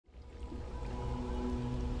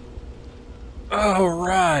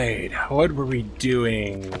Alright, what were we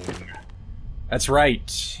doing? That's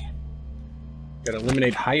right. Gotta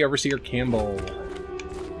eliminate High Overseer Campbell.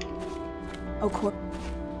 Oh,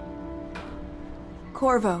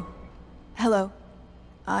 Corvo. Hello.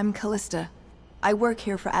 I'm Callista. I work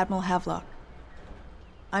here for Admiral Havelock.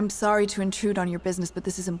 I'm sorry to intrude on your business, but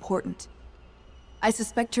this is important. I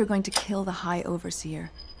suspect you're going to kill the High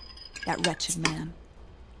Overseer. That wretched man.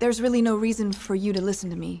 There's really no reason for you to listen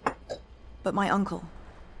to me. But my uncle,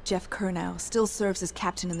 Jeff Kernow, still serves as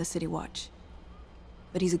captain in the City Watch.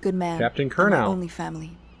 But he's a good man. Captain and my Kernow. only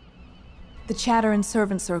family. The chatter in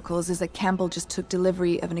servant circles is that Campbell just took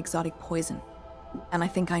delivery of an exotic poison. And I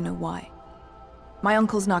think I know why. My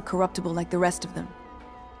uncle's not corruptible like the rest of them.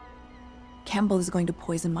 Campbell is going to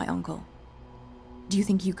poison my uncle. Do you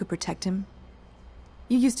think you could protect him?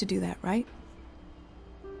 You used to do that, right?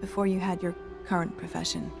 Before you had your current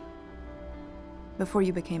profession. Before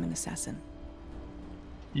you became an assassin.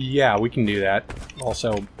 Yeah, we can do that.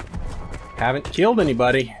 Also, haven't killed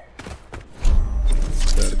anybody.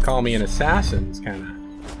 So to call me an assassin is kind of...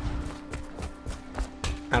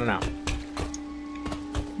 I don't know.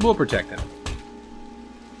 We'll protect him.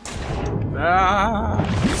 Ah!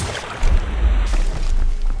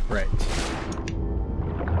 Right.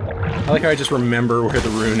 I like how I just remember where the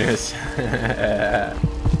rune is.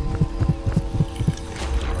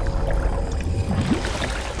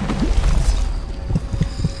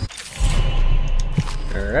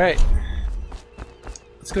 Alright.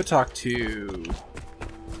 Let's go talk to...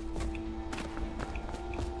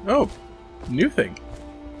 Oh, new thing.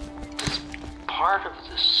 Does part of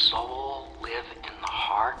the soul live in the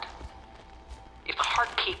heart? If the heart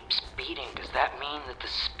keeps beating, does that mean that the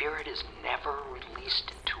spirit is never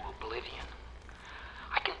released into oblivion?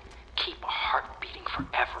 I can keep a heart beating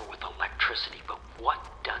forever with electricity, but what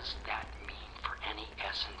does that mean for any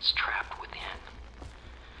essence trapped within?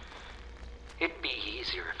 It'd be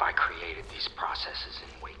easier if I created these processes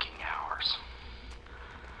in waking hours.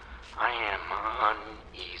 I am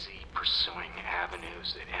uneasy pursuing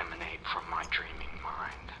avenues that emanate from my dreaming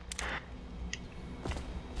mind.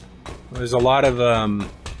 There's a lot of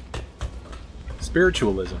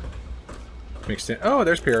spiritualism mixed in. Oh,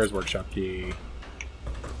 there's Pierre's workshop key.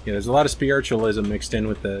 Yeah, there's a lot of spiritualism mixed in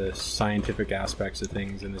with the scientific aspects of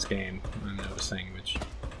things in this game, I'm noticing, which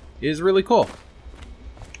is really cool.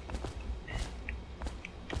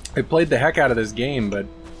 I played the heck out of this game, but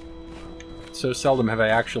so seldom have I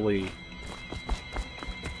actually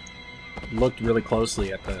looked really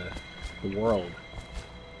closely at the world.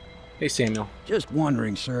 Hey, Samuel. Just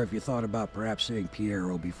wondering, sir, if you thought about perhaps seeing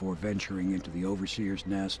Piero before venturing into the Overseer's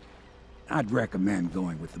nest. I'd recommend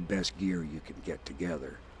going with the best gear you can get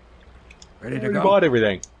together. Ready to go? Bought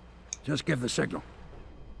everything. Just give the signal.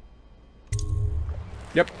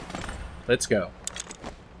 Yep. Let's go.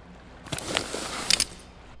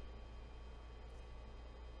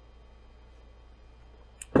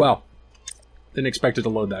 Well, didn't expect it to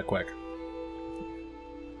load that quick.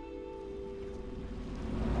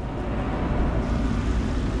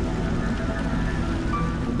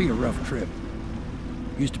 It'll be a rough trip.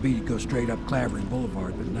 Used to be to go straight up Clavering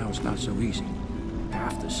Boulevard, but now it's not so easy.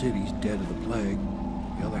 Half the city's dead of the plague.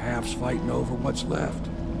 The other half's fighting over what's left.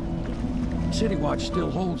 City Watch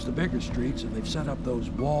still holds the bigger streets, and they've set up those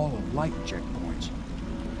wall of light checkpoints.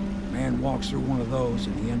 A man walks through one of those,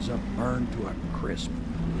 and he ends up burned to a crisp.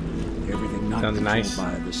 Everything not Sounds controlled nice.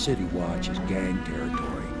 by the City Watch is gang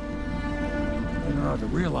territory. And there are the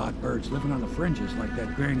real odd birds living on the fringes like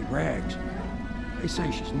that Granny Rags. They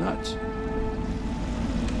say she's nuts.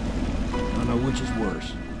 I don't know which is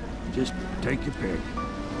worse. Just take your pick.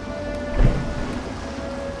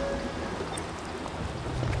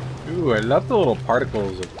 Ooh, I love the little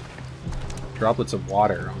particles of droplets of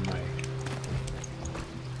water on my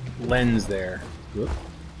lens there. Whoop.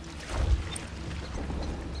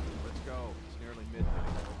 Let's go. It's nearly midnight.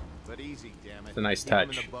 But easy, damn it. It's a nice Keep 'em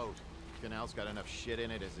touch. in the boat. Canal's got enough shit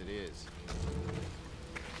in it as it is.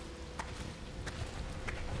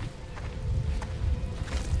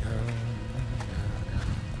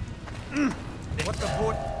 What the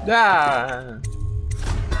boat? Ah!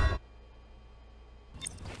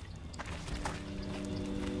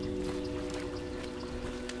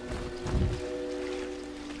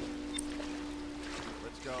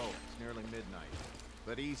 Let's go. It's nearly midnight.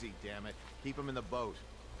 But easy, damn it. Keep 'em in the boat.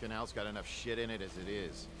 Canal's got enough shit in it as it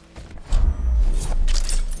is.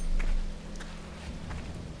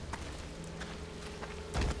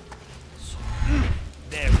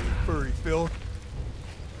 Damn you, furry filth.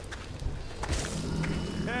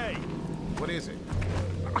 Hey, What is it?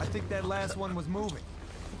 I think that last one was moving.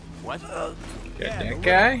 What? Got Yeah, that the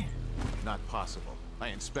guy? Not possible. I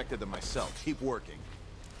inspected them myself. Keep working.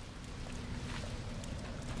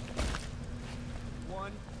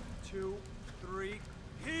 1, 2, 3,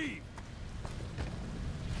 heave!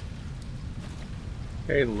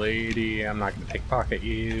 Hey, lady, I'm not gonna pickpocket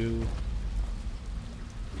you.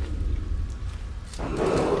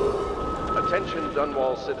 Attention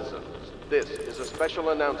Dunwall citizens. This is a special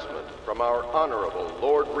announcement from our Honorable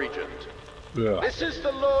Lord Regent. Ugh. This is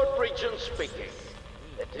the Lord Regent speaking.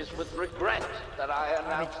 It is with regret that I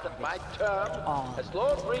announce that my term as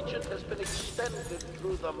Lord Regent has been extended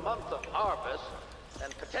through the month of harvest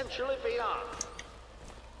and potentially beyond.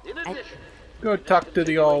 In addition, Go talk to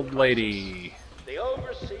the old lady. the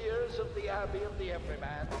overseers of the Abbey of the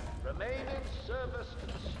Everyman remain in service to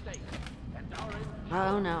the state and are in...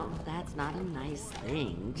 Oh no, that's not a nice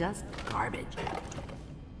thing. Just garbage.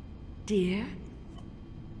 Dear?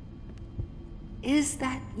 Is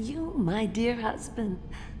that you, my dear husband?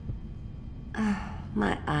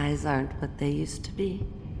 My eyes aren't what they used to be.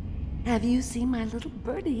 Have you seen my little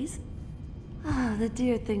birdies? The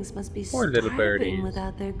dear things must be Poor little starving birdies.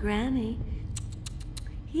 without their granny.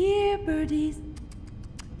 Here, birdies.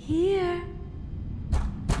 Here.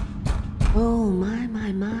 Oh,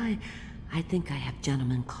 my. I think I have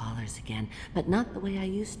gentlemen callers again, but not the way I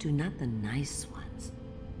used to, not the nice ones.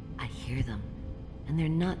 I hear them, and they're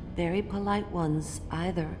not very polite ones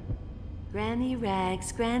either. Granny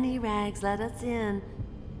Rags, let us in.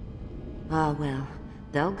 Ah, well,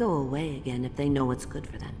 they'll go away again if they know what's good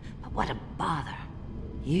for them, but what a bother.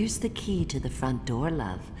 Here's the key to the front door,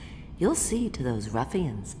 love. You'll see to those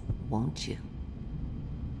ruffians, won't you?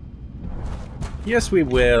 Yes, we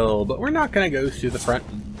will, but we're not gonna go through the front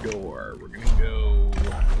door. We're gonna go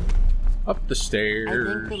up the I think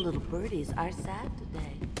stairs. the little birdies are sad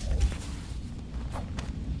today.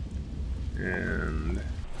 And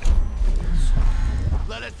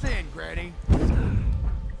Let us in, Granny. I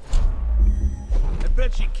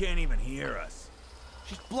bet she can't even hear us.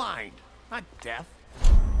 She's blind, not deaf.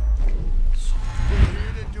 We're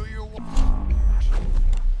here to do your work.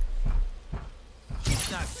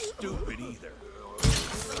 She's not stupid either.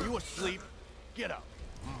 Are you asleep? Get up.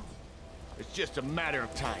 It's just a matter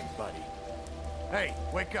of time, buddy. Hey,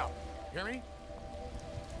 wake up. Hear me?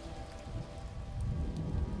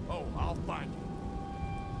 Oh, I'll find you.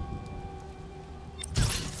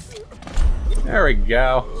 there we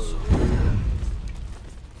go.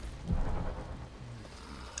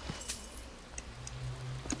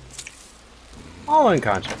 All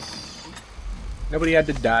unconscious. Nobody had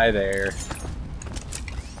to die there.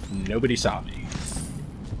 Nobody saw me.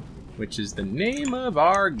 Which is the name of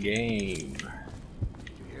our game. Did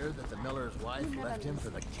you hear that the miller's wife left him for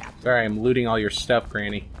the captain? Sorry, I'm looting all your stuff,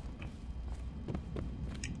 Granny.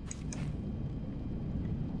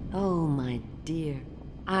 Oh, my dear.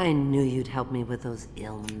 I knew you'd help me with those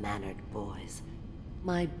ill-mannered boys.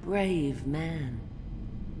 My brave man.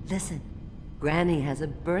 Listen, Granny has a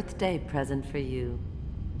birthday present for you.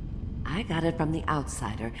 I got it from the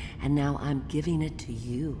outsider, and now I'm giving it to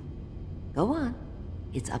you. Go on.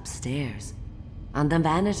 It's upstairs. On the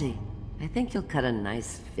vanity. I think you'll cut a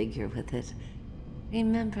nice figure with it.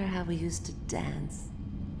 Remember how we used to dance?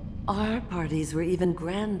 Our parties were even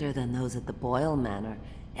grander than those at the Boyle Manor.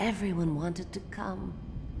 Everyone wanted to come.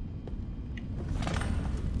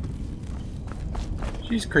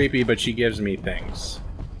 She's creepy, but she gives me things.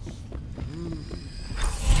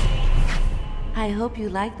 I hope you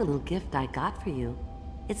like the little gift I got for you.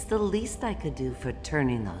 It's the least I could do for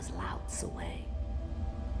turning those louts away.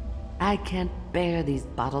 I can't bear these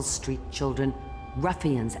Bottle Street children.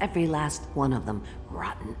 Ruffians, every last one of them.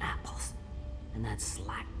 Rotten apples. And that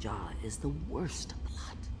slack jaw is the worst of the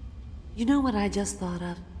lot. You know what I just thought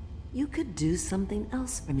of? You could do something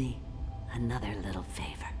else for me. Another little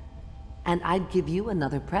favor. And I'd give you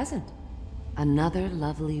another present. Another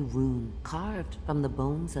lovely rune carved from the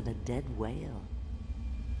bones of a dead whale.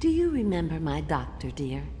 Do you remember my doctor,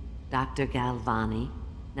 dear? Dr. Galvani?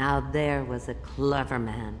 Now there was a clever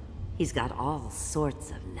man. He's got all sorts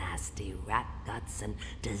of nasty rat guts and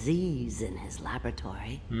disease in his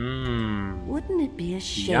laboratory. Wouldn't it be a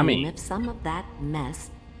shame Yummy. if some of that mess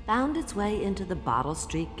found its way into the Bottle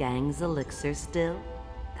Street Gang's elixir still?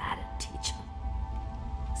 That'd teach him.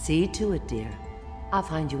 See to it, dear. I'll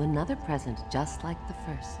find you another present just like the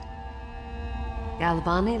first.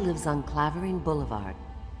 Galvani lives on Clavering Boulevard,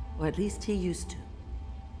 or at least he used to.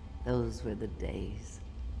 Those were the days.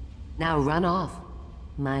 Now run off.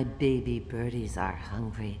 My baby birdies are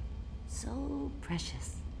hungry. So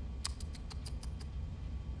precious.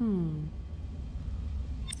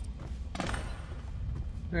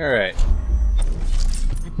 Alright.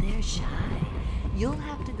 But they're shy. You'll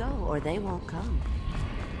have to go, or they won't come.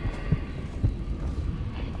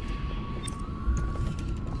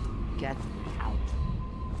 Get out.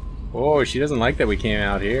 Oh, she doesn't like that we came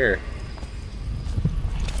out here.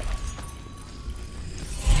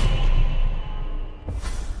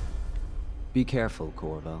 Be careful,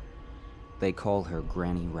 Corvo. They call her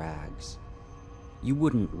Granny Rags. You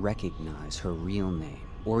wouldn't recognize her real name,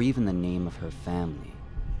 or even the name of her family,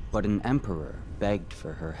 but an emperor begged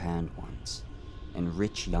for her hand once, and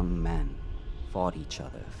rich young men fought each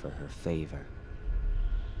other for her favor.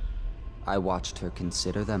 I watched her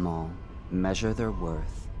consider them all, measure their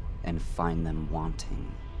worth, and find them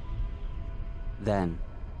wanting. Then,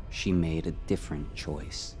 she made a different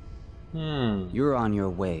choice. You're on your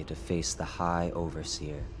way to face the High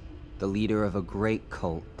Overseer, the leader of a great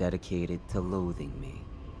cult dedicated to loathing me.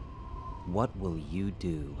 What will you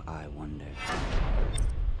do, I wonder?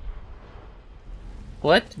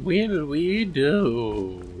 What will we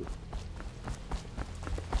do?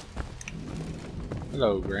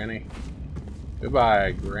 Hello, Granny.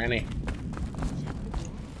 Goodbye, Granny.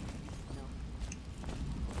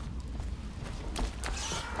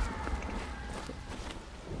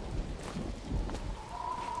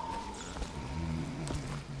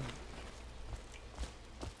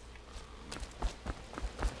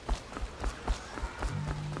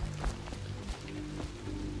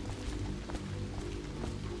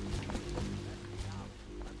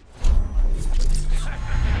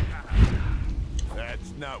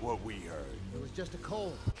 Not what we heard. It was just a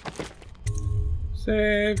cold.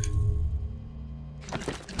 Save.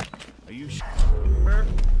 Are you sure?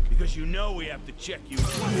 Because you know we have to check you.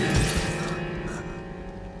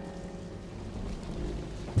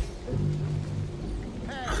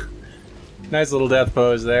 Nice little death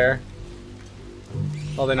pose there.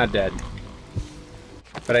 Well, they're not dead.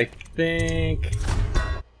 But I think...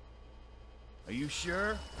 Are you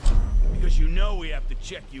sure? Because you know we have to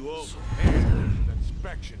check you over.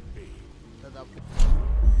 Inspection fee.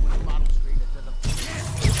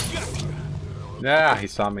 Yeah, he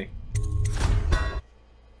saw me.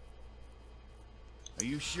 Are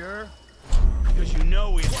you sure? Because you know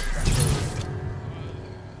we have...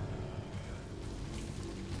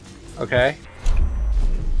 Okay.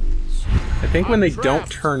 I think when they don't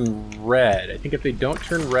turn red, I think if they don't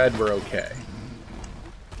turn red, we're okay.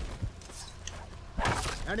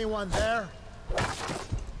 Anyone there?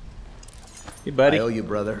 Hey, buddy. I owe you,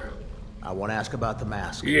 brother. I won't ask about the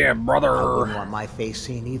mask. Yeah, brother. I wouldn't want my face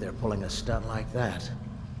seen either, pulling a stunt like that.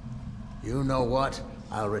 You know what?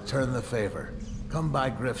 I'll return the favor. Come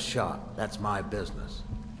by Griff's shop. That's my business.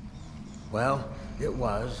 Well, it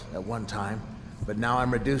was at one time, but now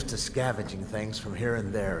I'm reduced to scavenging things from here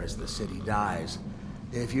and there as the city dies.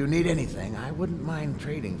 If you need anything, I wouldn't mind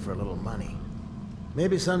trading for a little money.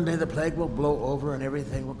 Maybe someday the plague will blow over and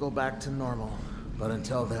everything will go back to normal. But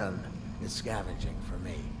until then, it's scavenging for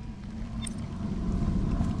me.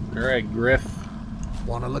 Alright, Griff.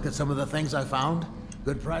 Want to look at some of the things I found?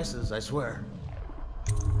 Good prices, I swear.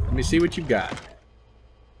 Let me see what you've got.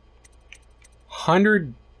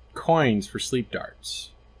 100 coins for sleep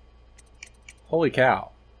darts. Holy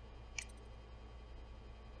cow.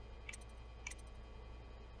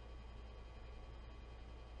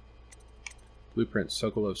 Blueprint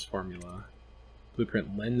Sokolov's formula.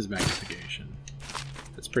 Blueprint lens magnification.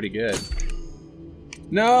 That's pretty good.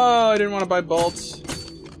 No, I didn't want to buy bolts.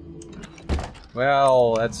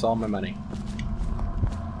 Well, that's all my money.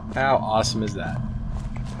 How awesome is that?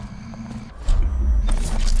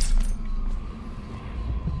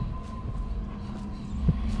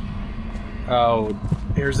 Oh,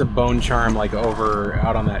 there's a bone charm like over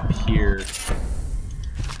out on that pier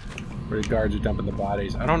where the guards are dumping the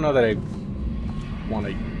bodies. I don't know that I want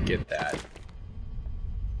to get that.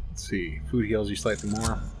 Let's see. Food heals you slightly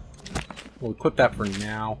more. We'll equip that for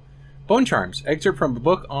now. Bone charms. Excerpt from a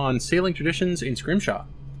book on sailing traditions in Scrimshaw.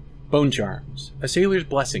 Bone charms. A sailor's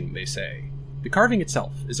blessing, they say. The carving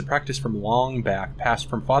itself is a practice from long back, passed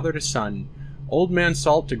from father to son, old man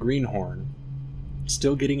Salt to Greenhorn,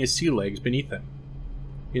 still getting his sea legs beneath him.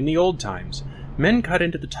 In the old times, men cut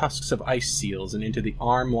into the tusks of ice seals and into the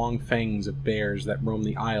arm-long fangs of bears that roam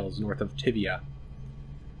the isles north of Tivia.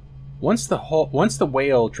 Once the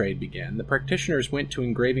whale trade began, the practitioners went to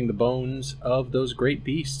engraving the bones of those great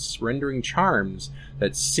beasts, rendering charms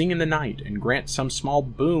that sing in the night and grant some small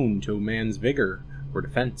boon to a man's vigor or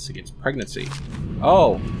defense against pregnancy.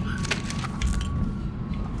 Oh!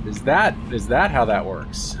 Is that how that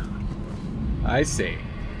works? I see.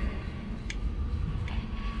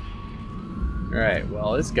 Alright,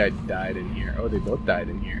 well, this guy died in here. Oh, they both died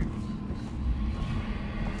in here.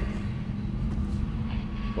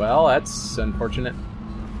 Well, that's unfortunate.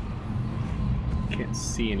 Can't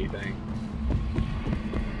see anything.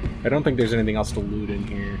 I don't think there's anything else to loot in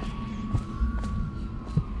here.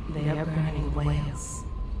 They are burning whales.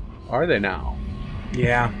 Are they now?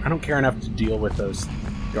 Yeah, I don't care enough to deal with those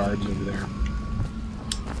guards over there.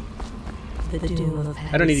 The doom of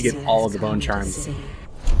I don't need to get all of the bone charms.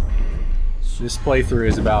 This playthrough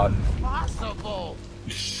is about... Possible.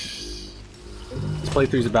 This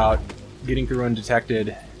playthrough is about getting through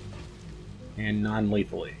undetected and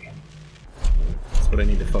non-lethally. That's what I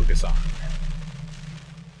need to focus on.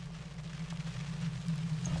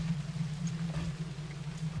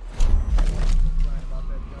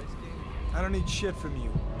 I don't need shit from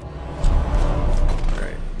you.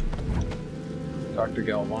 Right. Dr.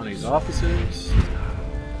 Galvani's offices.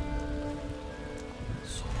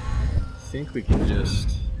 I think we can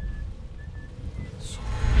just...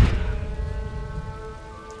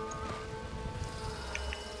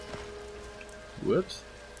 Whoops.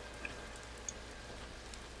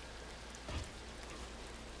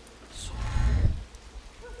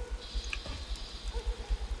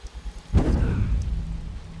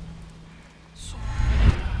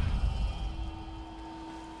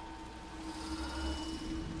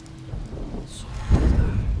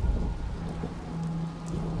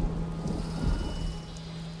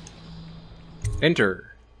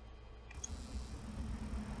 Enter.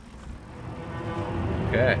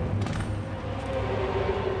 Okay.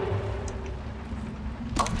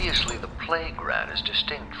 Obviously, the plague rat is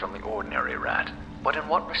distinct from the ordinary rat, but in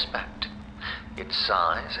what respect? Its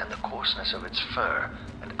size and the coarseness of its fur,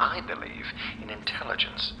 and I believe in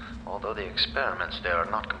intelligence, although the experiments there are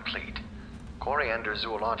not complete. Coriander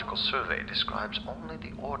Zoological Survey describes only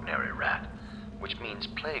the ordinary rat, which means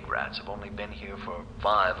plague rats have only been here for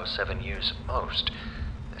 5 or 7 years at most.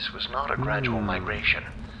 This was not a gradual migration.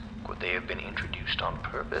 Could they have been introduced on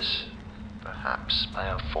purpose? Perhaps by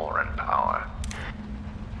a foreign power.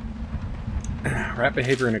 Rat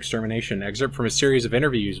Behavior and Extermination. Excerpt from a series of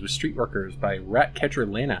interviews with street workers by rat catcher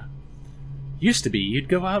Lena. Used to be, you'd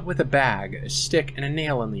go out with a bag, a stick, and a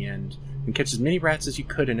nail in the end, and catch as many rats as you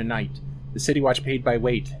could in a night. The city watch paid by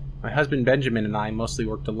weight. My husband Benjamin and I mostly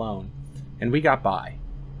worked alone, and we got by.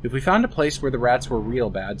 If we found a place where the rats were real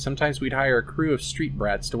bad, sometimes we'd hire a crew of street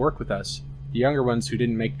brats to work with us, the younger ones who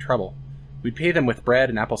didn't make trouble. We'd pay them with bread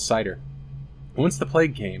and apple cider. Once the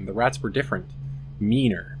plague came, the rats were different.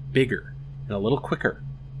 Meaner, bigger, and a little quicker.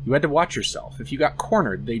 You had to watch yourself. If you got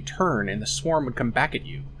cornered, they'd turn and the swarm would come back at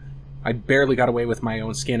you. I barely got away with my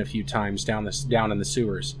own skin a few times down in the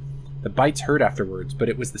sewers. The bites hurt afterwards, but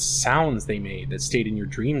it was the sounds they made that stayed in your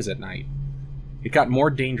dreams at night. It got more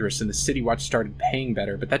dangerous and the city watch started paying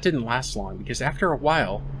better, but that didn't last long because after a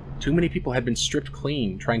while, too many people had been stripped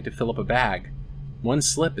clean trying to fill up a bag. One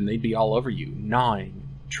slip and they'd be all over you, gnawing,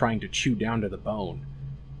 trying to chew down to the bone.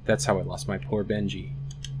 That's how I lost my poor Benji.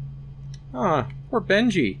 Ah, poor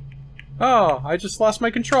Benji. Oh, I just lost my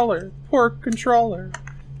controller. Poor controller.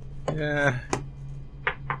 Yeah.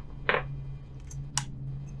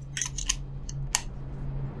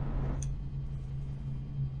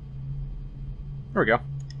 There we go.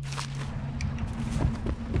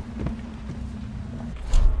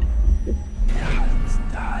 Yeah, that's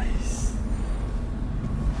nice.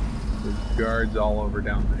 There's guards all over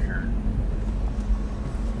down there.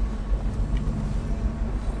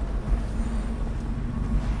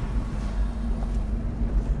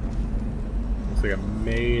 Looks like a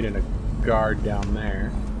maid and a guard down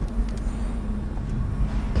there.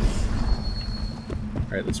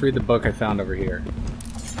 Alright, let's read the book I found over here.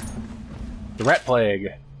 The Rat Plague.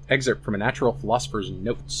 Excerpt from a natural philosopher's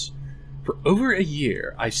notes. For over a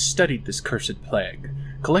year, I studied this cursed plague,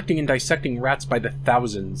 collecting and dissecting rats by the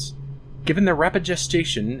thousands. Given their rapid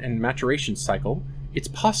gestation and maturation cycle, it's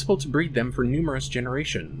possible to breed them for numerous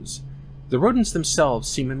generations. The rodents themselves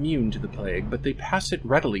seem immune to the plague, but they pass it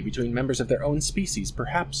readily between members of their own species,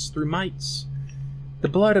 perhaps through mites. The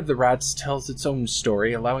blood of the rats tells its own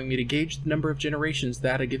story, allowing me to gauge the number of generations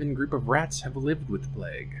that a given group of rats have lived with the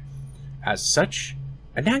plague. As such,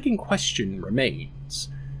 a nagging question remains.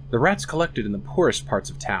 The rats collected in the poorest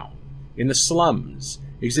parts of town, in the slums,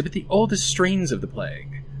 exhibit the oldest strains of the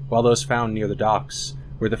plague, while those found near the docks,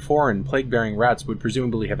 where the foreign plague-bearing rats would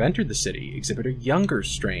presumably have entered the city, exhibit a younger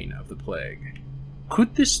strain of the plague.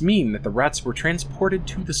 Could this mean that the rats were transported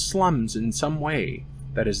to the slums in some way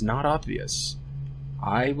that is not obvious?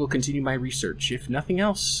 I will continue my research. If nothing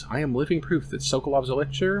else, I am living proof that Sokolov's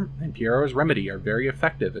elixir and Piero's remedy are very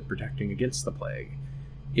effective at protecting against the plague,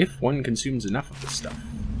 if one consumes enough of this stuff.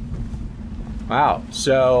 Wow,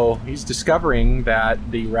 so he's discovering that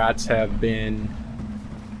the rats have been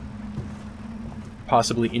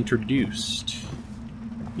possibly introduced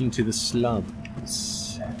into the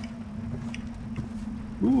slums.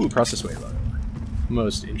 Ooh, process wayload.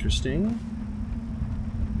 Most interesting.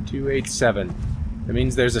 287. That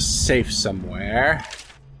means there's a safe somewhere.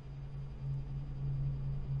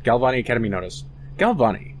 Galvani Academy notice.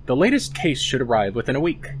 Galvani, the latest case should arrive within a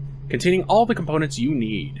week, containing all the components you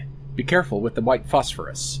need. Be careful with the white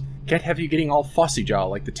phosphorus. Can't have you getting all fussy-jaw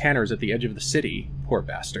like the tanners at the edge of the city. Poor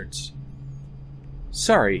bastards.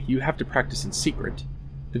 Sorry, you have to practice in secret.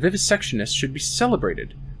 The vivisectionists should be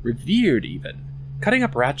celebrated, revered even. Cutting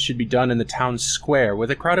up rats should be done in the town square with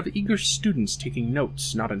a crowd of eager students taking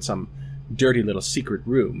notes, not in some dirty little secret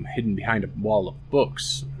room hidden behind a wall of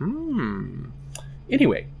books.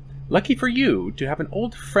 Anyway, lucky for you to have an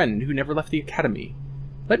old friend who never left the academy.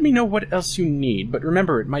 Let me know what else you need, but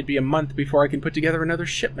remember it might be a month before I can put together another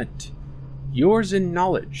shipment. Yours in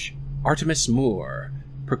knowledge, Artemis Moore,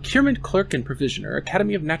 Procurement Clerk and Provisioner,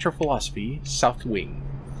 Academy of Natural Philosophy, South Wing.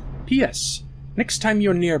 P.S. Next time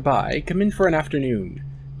you're nearby, come in for an afternoon.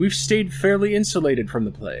 We've stayed fairly insulated from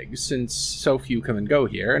the plague, since so few come and go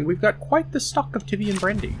here, and we've got quite the stock of Tivian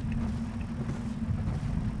brandy.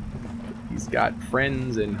 He's got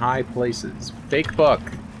friends in high places. Fake book.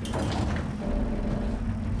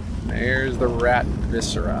 There's the rat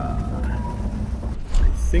viscera. I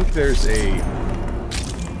think there's a...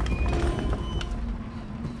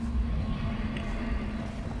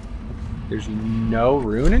 There's no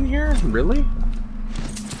rune in here? Really?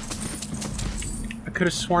 I could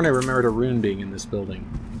have sworn I remembered a rune being in this building.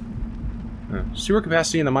 Sewer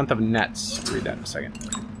capacity in the month of nets. Read that in a second.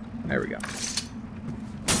 There we go.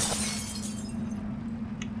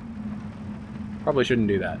 Probably shouldn't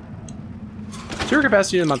do that. Sewer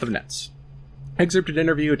capacity in the month of nets. Excerpted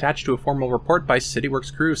interview attached to a formal report by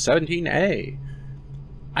CityWorks Crew 17A.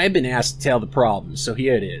 I've been asked to tell the problem, so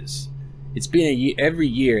here it is. It's been every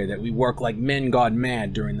year that we work like men gone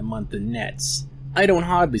mad during the month of nets. I don't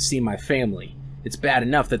hardly see my family. It's bad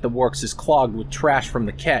enough that the works is clogged with trash from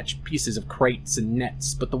the catch, pieces of crates and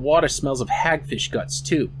nets, but the water smells of hagfish guts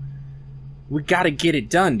too. We gotta get it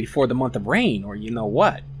done before the month of rain, or you know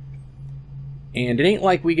what. And it ain't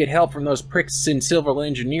like we get help from those pricks in civil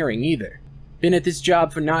engineering either. Been at this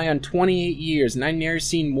job for nigh on 28 years, and I never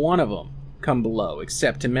seen one of them come below,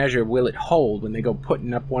 except to measure will it hold when they go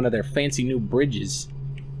putting up one of their fancy new bridges.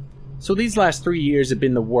 So these last 3 years have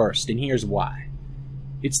been the worst, and here's why.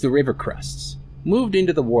 It's the river crusts. Moved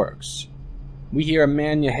into the works. We hear a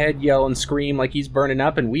man ahead yell and scream like he's burning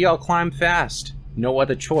up, and we all climb fast. No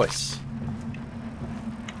other choice.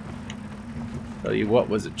 Tell you what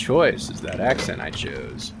was a choice is that accent I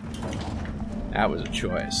chose. That was a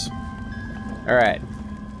choice. Alright.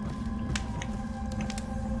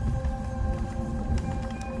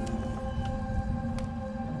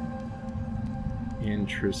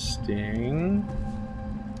 Interesting.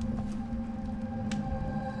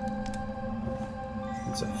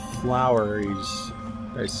 It's a flower he's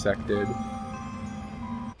dissected.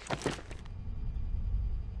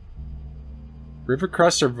 River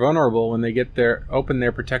crusts are vulnerable when they open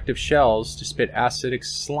their protective shells to spit acidic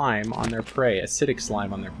slime on their prey. Acidic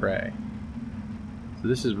slime on their prey. So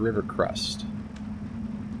this is river crust.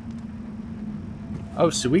 Oh,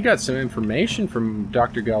 so we got some information from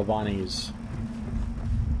Dr. Galvani's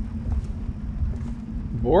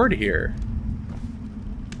board here.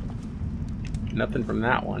 Nothing from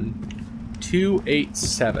that one.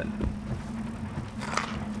 287.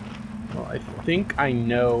 Well, I think I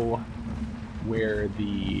know where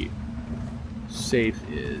the safe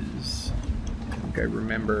is. I think I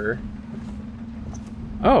remember.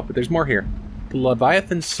 Oh, but there's more here. The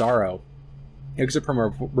Leviathan Sorrow. Exit from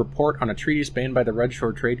a report on a treatise banned by the Red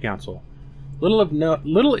Shore Trade Council.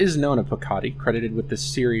 Little is known of Pocati, credited with this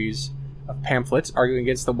series of pamphlets arguing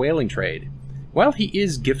against the whaling trade. While he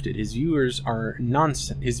is gifted, his views are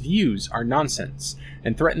nonsense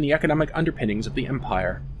and threaten the economic underpinnings of the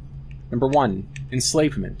empire. Number 1.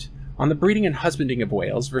 Enslavement. On the breeding and husbanding of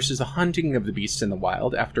whales versus the hunting of the beasts in the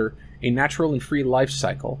wild after a natural and free life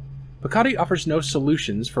cycle, Pocati offers no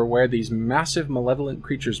solutions for where these massive malevolent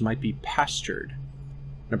creatures might be pastured.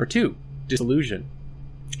 Number 2. Disillusion.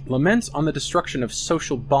 Laments on the destruction of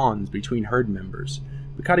social bonds between herd members.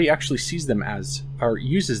 Pocati actually sees them as, or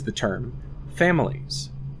uses the term, families.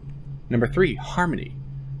 Number 3. Harmony.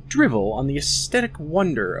 Drivel on the aesthetic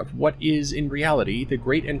wonder of what is, in reality, the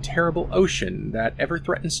great and terrible ocean that ever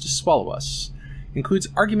threatens to swallow us. Includes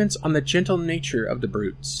arguments on the gentle nature of the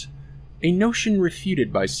brutes. A notion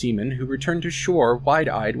refuted by seamen who return to shore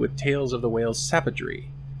wide-eyed with tales of the whale's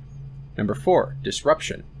savagery. Number 4.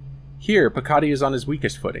 Disruption. Here, Picotti is on his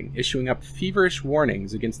weakest footing, issuing up feverish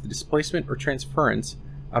warnings against the displacement or transference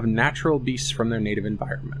of natural beasts from their native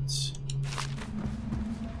environments.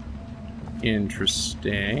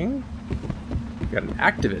 Interesting. Got an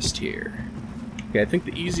activist here. Okay, I think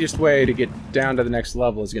the easiest way to get down to the next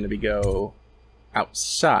level is going to be go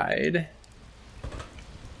outside.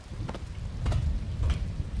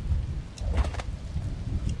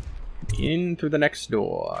 In through the next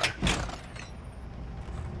door.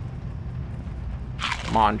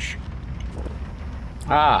 Munch.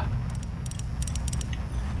 Ah.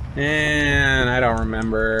 And I don't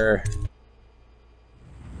remember.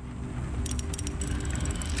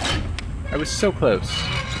 I was so close.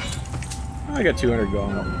 Oh, I got 200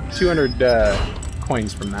 going. 200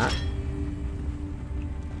 coins from that.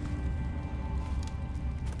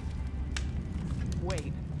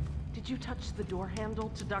 Wait, did you touch the door handle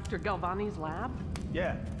to Dr. Galvani's lab?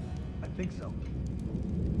 Yeah, I think so.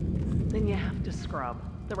 Then you have to scrub.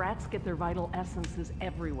 The rats get their vital essences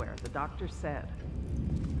everywhere, the doctor said.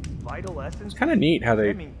 Vital essence? It's kind of neat how they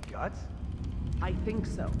I mean, guts? I think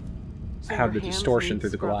so. So have the your hands distortion need through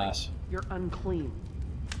the scrubbing. glass. You're unclean.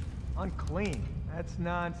 Unclean? That's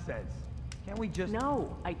nonsense. Can't we just...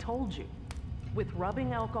 No, I told you. With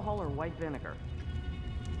rubbing alcohol or white vinegar.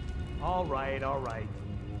 All right, all right.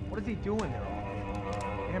 What is he doing there?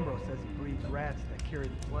 Ambrose says he breeds rats that carry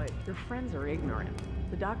the plague. Your friends are ignorant.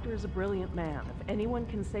 The doctor is a brilliant man. If anyone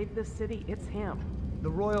can save this city, it's him. The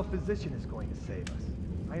royal physician is going to save us.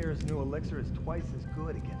 I hear his new elixir is twice as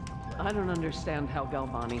good against the plague. I don't understand how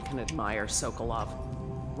Galvani can admire Sokolov.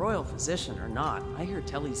 Royal physician or not, I hear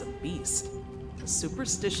tell he's a beast. A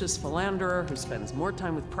superstitious philanderer who spends more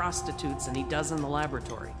time with prostitutes than he does in the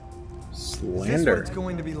laboratory. Slander. Is this what it's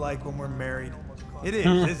going to be like when we're married? It is,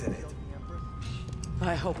 isn't it?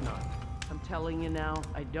 I hope not. I'm telling you now,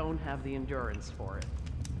 I don't have the endurance for it.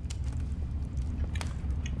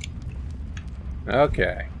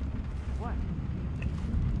 Okay. What?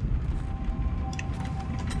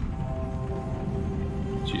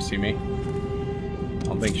 Did she see me? I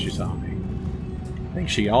don't think she saw me. I think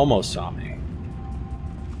she almost saw me.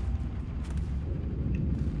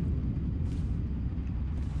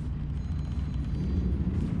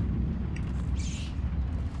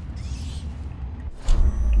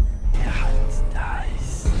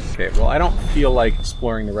 Okay, well, I don't feel like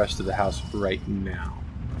exploring the rest of the house right now.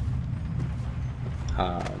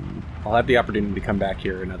 I'll have the opportunity to come back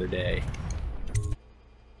here another day.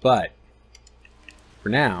 But, for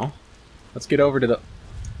now, let's get over to the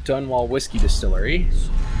Dunwall Whiskey Distillery.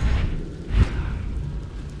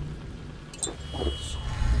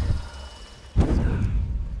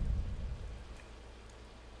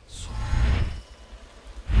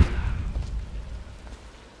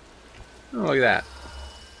 Oh, look at that.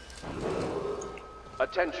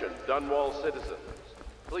 Attention, Dunwall citizens.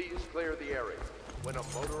 Please clear the area when a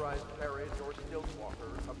motorized carriage or stilt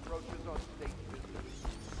walker approaches on state business.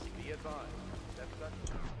 Be advised that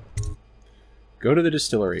such... Go to the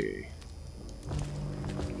distillery.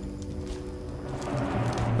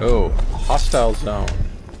 Oh, hostile zone.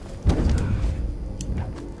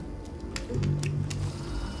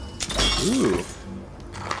 Ooh.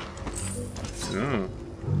 Mm.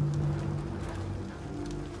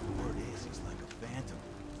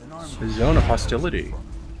 A zone of hostility.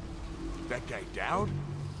 That guy down?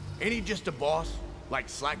 Ain't he just a boss? Like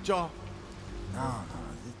Slackjaw? No.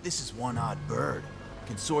 This is one odd bird.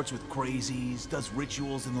 Consorts with crazies, does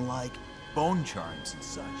rituals and the like, bone charms and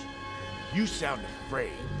such. You sound afraid.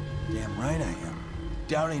 Damn right I am.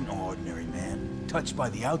 Doubt ain't no ordinary man. Touched by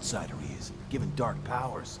the outsider he is, given dark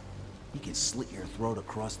powers. He can slit your throat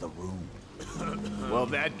across the room. Well,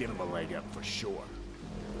 that'd give him a leg up for sure.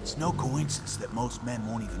 It's no coincidence that most men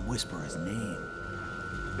won't even whisper his name.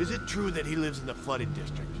 Is it true that he lives in the flooded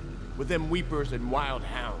district? With them weepers and wild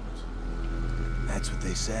hounds? That's what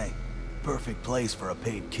they say. Perfect place for a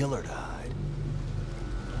paid killer to hide.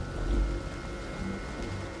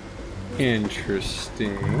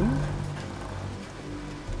 Interesting.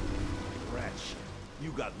 Rat shit.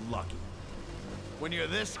 You got lucky. When you're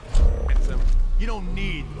this handsome, you don't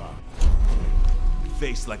need luck.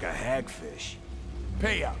 Face like a hagfish.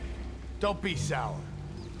 Pay up. Don't be sour.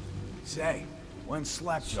 Say, when's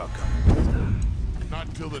Slackjaw coming? Not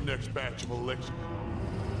until the next batch of elixir.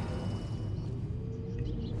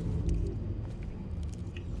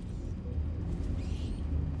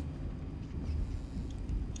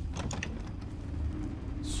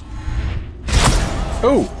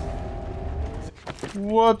 Oh!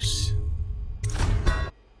 Whoops.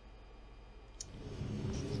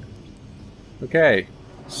 Okay.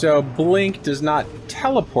 So Blink does not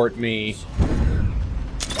teleport me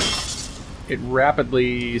it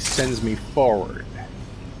rapidly sends me forward.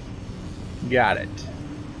 Got it.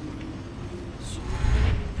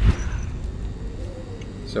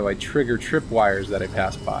 So I trigger tripwires that I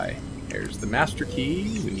pass by. There's the master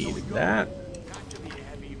key. We needed that.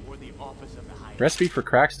 Recipe for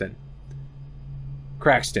Craxton.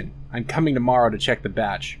 Craxton, I'm coming tomorrow to check the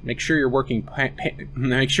batch. Make sure you're wearing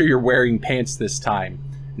pants this time,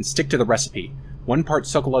 and stick to the recipe. 1 part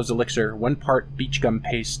Sokolov's elixir, 1 part beach gum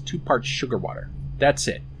paste, 2 parts sugar water. That's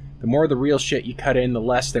it. The more of the real shit you cut in, the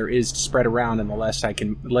less there is to spread around, and the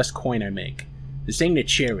less coin I make. This ain't a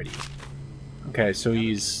charity. Okay, so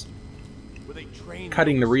he's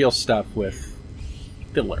cutting the real stuff with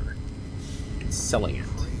filler, selling it.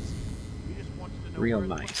 Real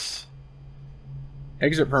nice.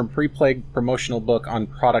 Excerpt from a pre-plague promotional book on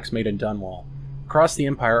products made in Dunwall. Across the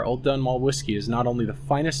Empire, Old Dunwall whiskey is not only the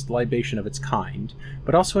finest libation of its kind,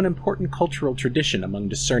 but also an important cultural tradition among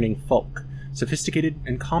discerning folk, sophisticated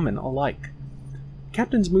and common alike.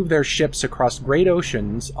 Captains move their ships across great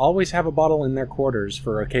oceans always have a bottle in their quarters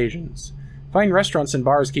for occasions. Fine restaurants and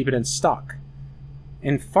bars keep it in stock.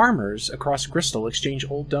 And farmers across Bristol exchange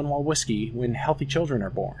Old Dunwall whiskey when healthy children are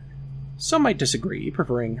born. Some might disagree,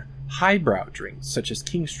 preferring highbrow drinks such as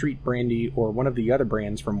King Street Brandy or one of the other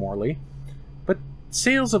brands from Morley, but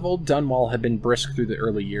sales of Old Dunwall have been brisk through the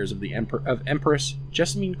early years of the Empress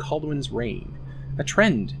Jessamine Caldwin's reign, a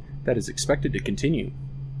trend that is expected to continue.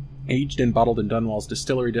 Aged and bottled in Dunwall's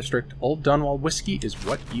distillery district, Old Dunwall whiskey is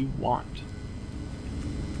what you want.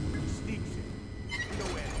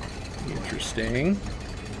 Interesting.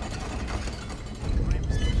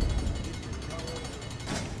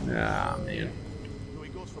 Ah, man.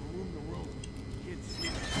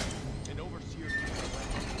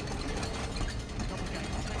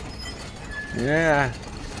 Yeah.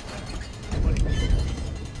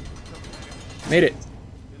 Made it.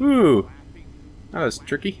 Ooh. That was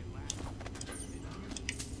tricky.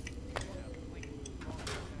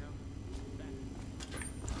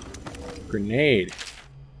 Grenade.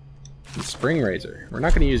 And spring razor. We're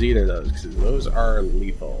not going to use either of those because those are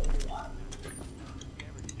lethal.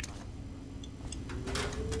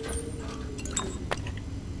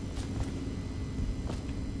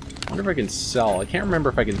 I wonder if I can sell. I can't remember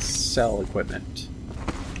if I can sell equipment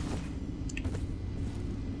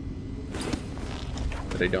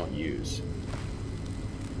that I don't use.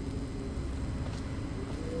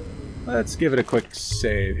 Let's give it a quick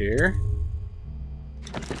save here.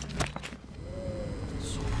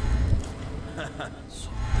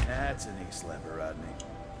 That's an e-slapper, Rodney.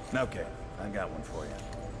 Okay, I got one for you.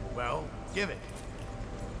 Well, give it.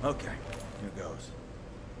 Okay, here goes.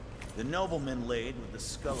 The nobleman laid with the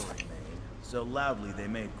scullery maid, so loudly they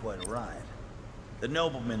made quite a ride. The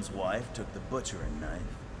nobleman's wife took the butchering knife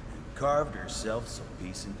and carved herself some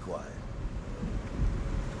peace and quiet.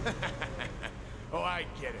 Oh, I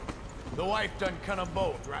get it. The wife done cut them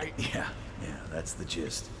both, right? Yeah, that's the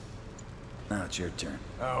gist. Now it's your turn.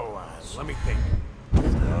 Oh, let me think.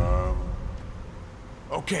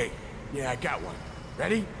 Okay, yeah, I got one.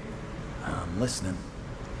 Ready? I'm listening.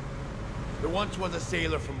 There once was a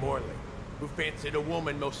sailor from Morley who fancied a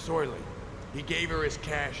woman most sorely. He gave her his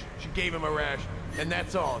cash, she gave him a rash, and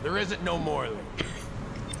that's all. There isn't no Morley.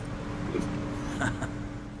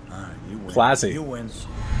 You win. Classy. You win.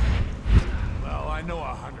 Well, I know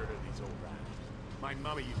 100 of these old rhymes. My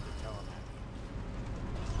mama used to tell them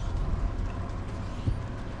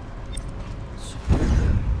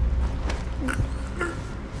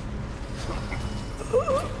Let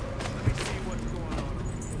me see what's going on.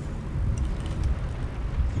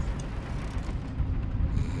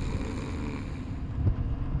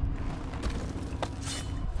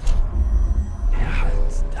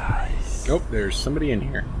 Nope, there's somebody in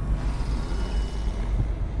here.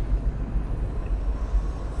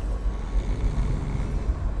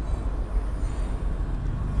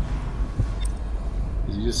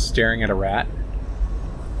 Is he just staring at a rat?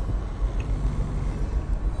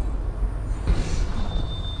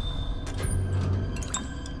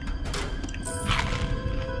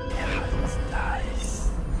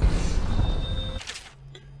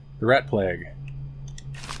 The rat plague.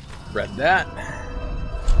 Read that.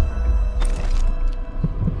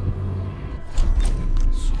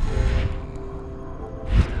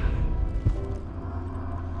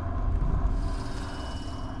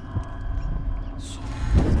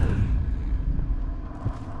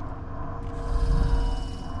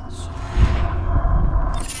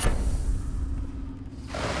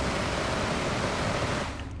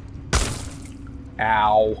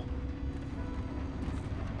 Ow.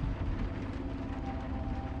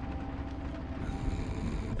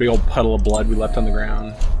 Big old puddle of blood we left on the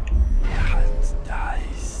ground.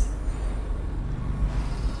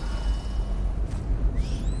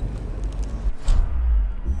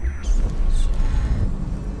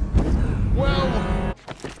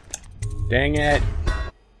 Dang it.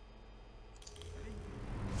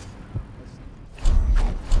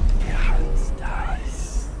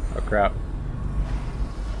 Oh crap.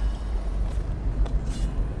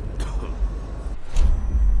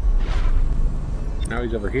 Now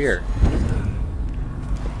he's over here.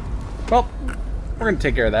 Well, we're gonna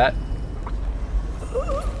take care of that.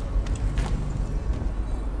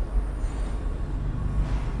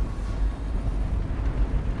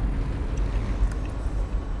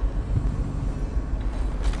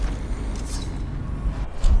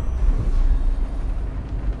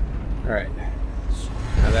 Alright.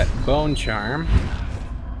 Now that bone charm.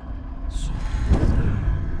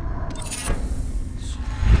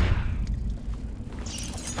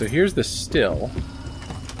 So here's the still.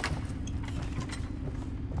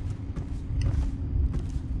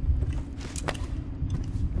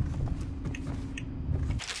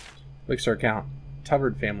 Elixir count.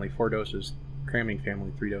 Tuvered family, 4 doses. Cramming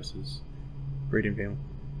family, 3 doses. Braden family.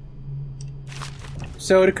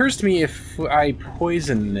 So it occurs to me if I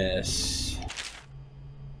poison this...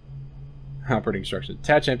 Operating instructions.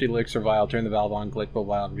 Attach empty elixir vial, turn the valve on, click the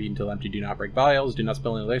vial, repeat until empty, do not break vials, do not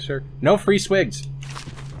spill any elixir. No free swigs!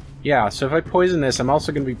 Yeah, so if I poison this, I'm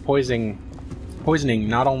also going to be poisoning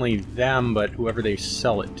not only them, but whoever they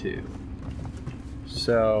sell it to.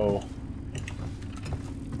 So...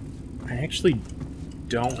 I actually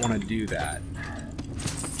don't want to do that.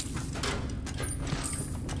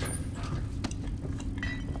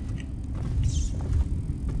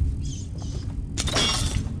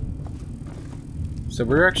 So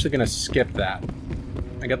we're actually going to skip that.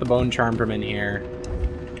 I got the bone charm from in here.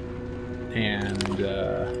 And,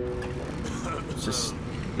 let's just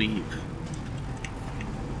leave.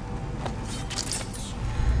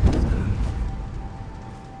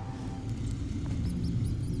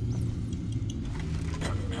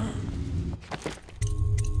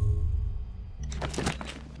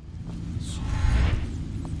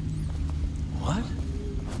 What?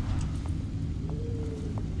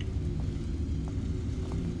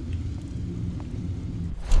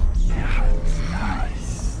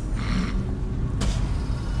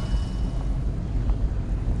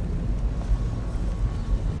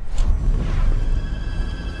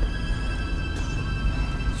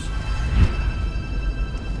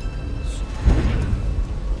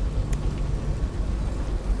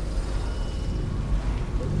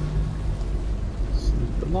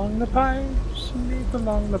 Along the pipe, sneak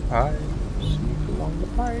along the pipe, sneak along the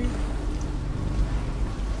pipe.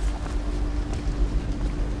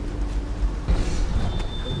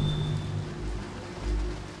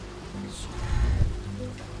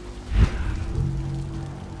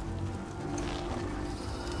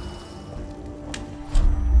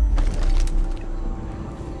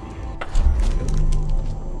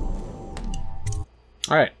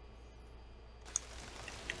 All right.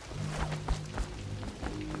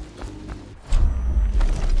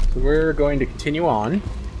 So we're going to continue on.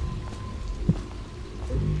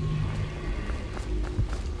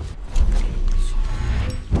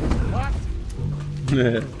 What?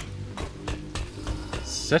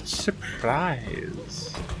 Such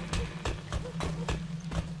surprise.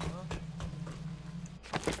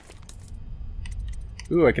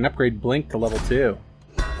 Ooh, I can upgrade Blink to level 2.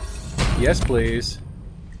 Yes, please.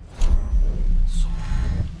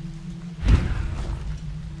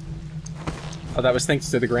 Oh, that was thanks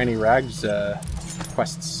to the Granny Rags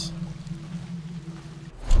quests.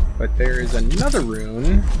 But there is another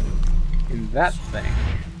rune in that thing.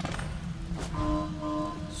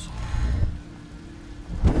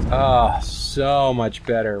 Ah, so much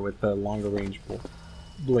better with the longer range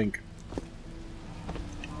blink.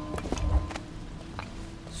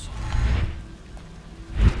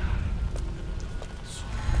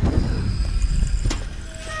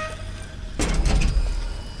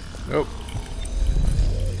 Oh.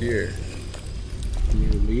 Here. Can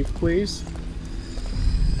you leave, please?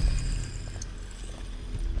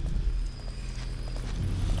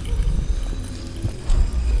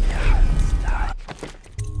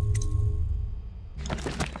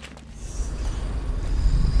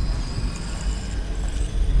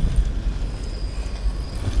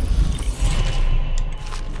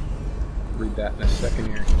 Read that in a second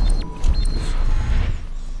here.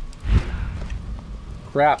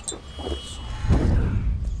 Crap.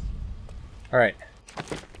 Alright.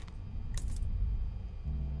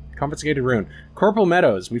 Confiscated rune. Corporal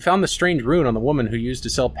Meadows, we found the strange rune on the woman who used to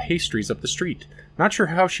sell pastries up the street. Not sure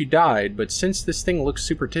how she died, but since this thing looks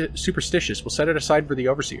superstitious, we'll set it aside for the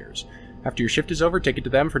overseers. After your shift is over, take it to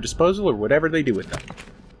them for disposal or whatever they do with them.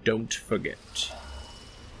 Don't forget.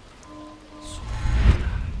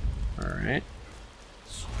 Alright.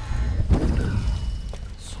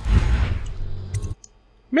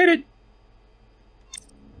 Made it!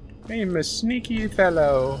 I'm a sneaky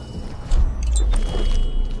fellow.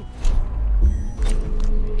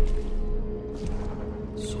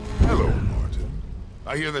 Hello, Martin.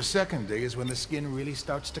 I hear the second day is when the skin really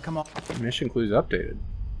starts to come off. Mission clues updated.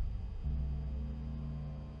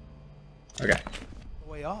 Okay.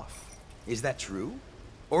 Way off. Is that true?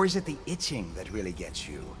 Or is it the itching that really gets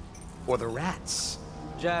you? Or the rats?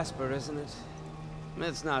 Jasper, isn't it?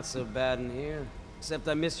 It's not so bad in here. Except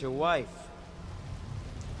I miss your wife.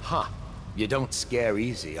 Huh. You don't scare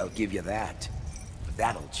easy, I'll give you that. But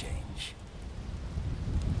that'll change.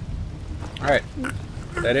 Alright.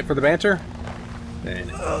 Is that it for the banter?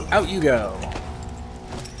 Then out you go.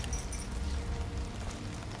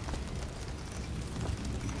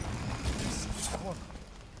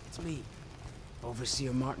 It's me,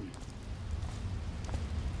 Overseer Martin.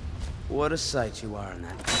 What a sight you are in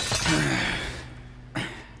that.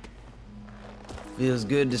 Feels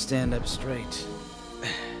good to stand up straight.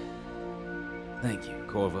 Thank you,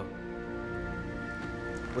 Corvo.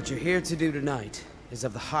 What you're here to do tonight is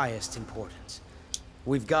of the highest importance.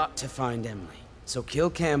 We've got to find Emily. So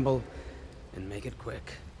kill Campbell and make it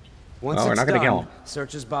quick. Once we're it's not gonna done, kill him.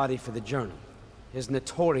 search his body for the journal, his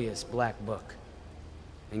notorious black book,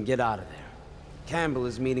 and get out of there. Campbell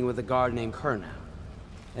is meeting with a guard named Kernow,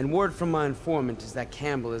 and word from my informant is that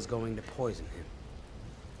Campbell is going to poison him.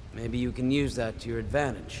 Maybe you can use that to your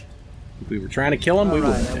advantage. If we were trying to kill him, we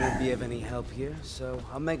would. I won't be of any help here, so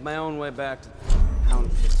I'll make my own way back to the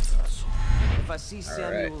Pound Fist House. If I see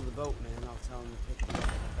Samuel the boatman, I'll tell him to pick me up in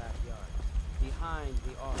the backyard, behind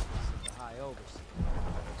the office of the High Overseer.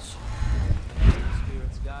 Let the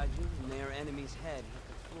spirits guide you, and their enemy's head hit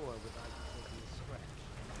the floor without you taking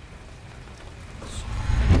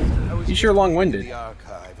a scratch. He's sure long-winded. The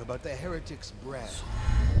archive about the heretic's brand.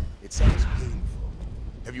 It sounds painful.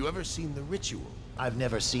 Have you ever seen the ritual? I've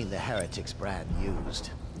never seen the heretic's brand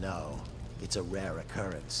used. No, it's a rare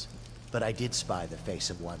occurrence. But I did spy the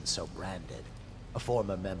face of one so branded. A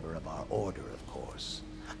former member of our order, of course.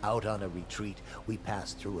 Out on a retreat, we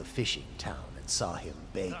passed through a fishing town and saw him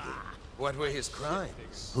begging. What were his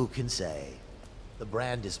crimes? Who can say? The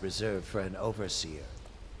brand is reserved for an overseer,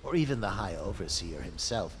 or even the High Overseer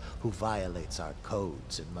himself, who violates our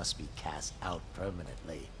codes and must be cast out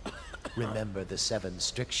permanently. Remember the 7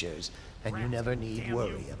 strictures, and you never need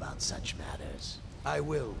worry about such matters. I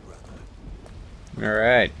will, brother.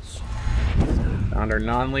 Alright. Found our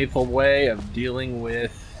non-lethal way of dealing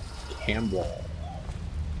with Campbell.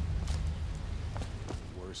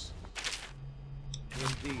 Worse.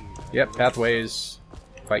 Yep, pathways.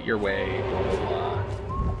 Fight your way, blah blah blah.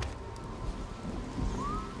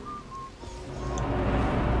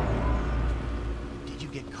 Did you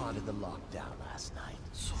get caught in the lockdown last night?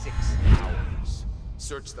 6 hours.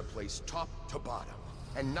 Search the place top to bottom.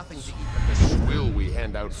 And nothing to eat but the swill we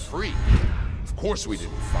hand out free. Of course we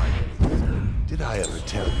didn't find anything. Did I ever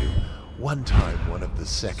tell you? One time one of the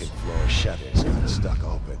second floor shutters got stuck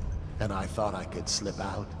open, and I thought I could slip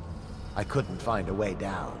out. I couldn't find a way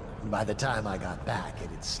down, and by the time I got back, it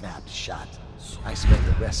had snapped shut. I spent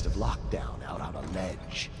the rest of lockdown out on a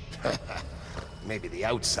ledge. Maybe the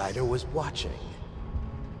outsider was watching.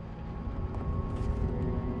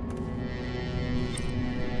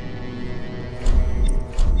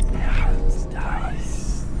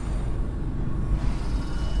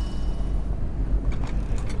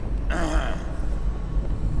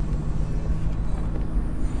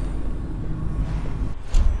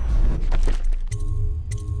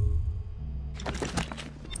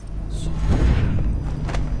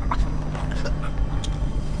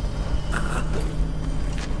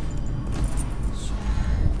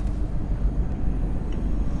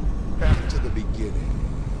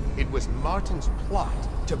 Martin's plot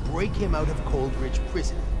to break him out of Coldridge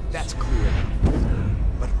Prison. That's clear enough.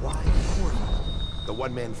 But why Corvo? The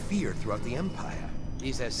one man feared throughout the Empire.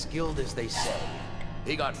 He's as skilled as they say.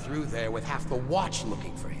 He got through there with half the Watch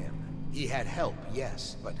looking for him. He had help,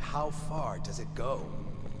 yes, but how far does it go?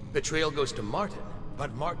 The trail goes to Martin,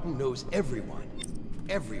 but Martin knows everyone.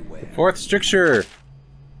 Everywhere. 4th stricture.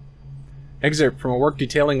 Excerpt from a work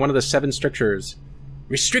detailing one of the 7 strictures.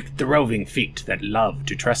 Restrict the roving feet that love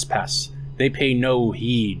to trespass. They pay no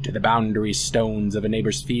heed to the boundary stones of a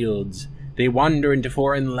neighbor's fields. They wander into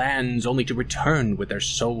foreign lands only to return with their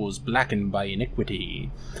souls blackened by iniquity.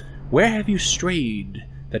 Where have you strayed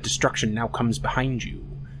that destruction now comes behind you?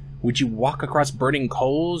 Would you walk across burning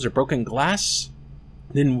coals or broken glass?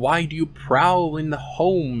 Then why do you prowl in the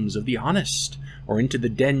homes of the honest, or into the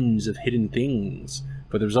dens of hidden things?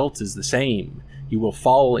 For the result is the same. You will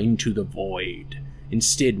fall into the void.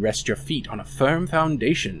 Instead, rest your feet on a firm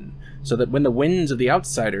foundation, so that when the winds of the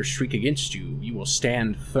outsiders shriek against you, you will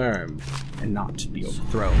stand firm and not be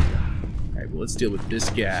overthrown. Alright, well, let's deal with this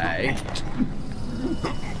guy.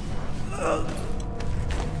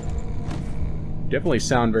 Definitely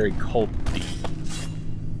sound very culty.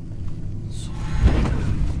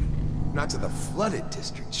 Not to the flooded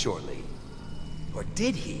district, surely. Or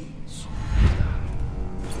did he?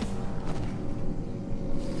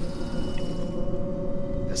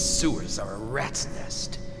 The sewers are a rat's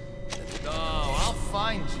nest. Oh, I'll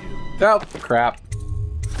find you. Oh, crap.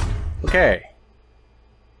 Okay.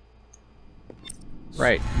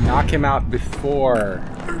 Right, knock him out before.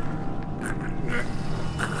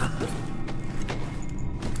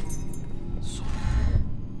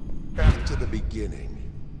 Back to the beginning.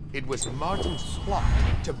 It was Martin's plot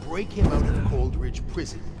to break him out of Coldridge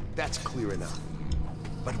Prison. That's clear enough.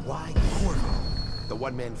 But why Corvo? The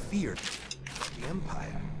one man feared the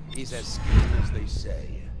Empire. He's as skilled as they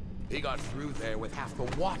say. He got through there with half the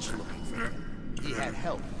watch looking for him. He had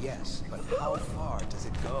help, yes, but how far does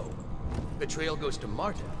it go? The trail goes to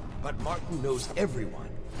Martin, but Martin knows everyone.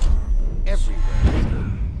 Everywhere.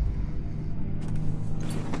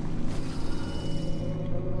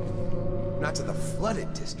 Not to the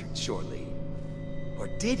flooded district, surely. Or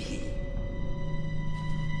did he?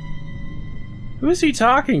 Who is he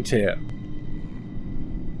talking to?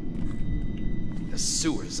 The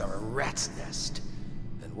sewers are a rat's nest.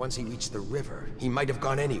 And once he reached the river, he might have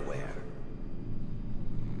gone anywhere.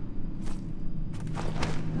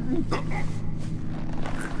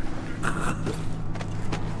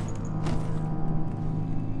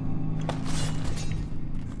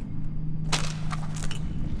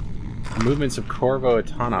 Movements of Corvo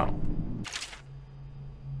Etano.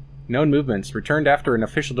 Known movements returned after an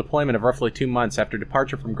official deployment of roughly 2 months after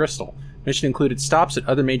departure from Bristol. Mission included stops at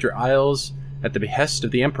other major isles at the behest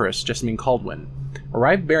of the Empress, Jessamine Caldwin.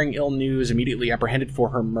 Arrived bearing ill news, immediately apprehended for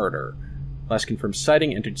her murder. Last confirmed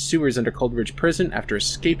sighting, entered sewers under Coldridge Prison after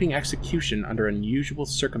escaping execution under unusual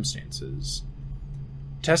circumstances.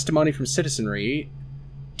 Testimony from citizenry.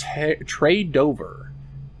 Trey Dover.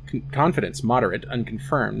 Confidence, moderate,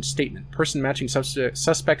 unconfirmed. Statement. Person matching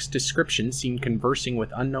suspect's description seen conversing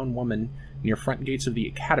with unknown woman near front gates of the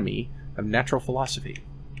Academy of Natural Philosophy.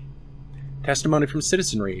 Testimony from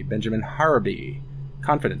citizenry. Benjamin Harrowby.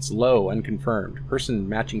 Confidence, low, unconfirmed. Person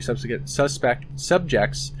matching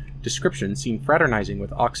subject's description seen fraternizing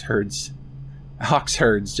with ox herds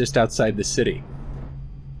just outside the city.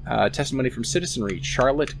 Testimony from citizenry.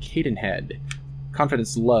 Charlotte Cadenhead.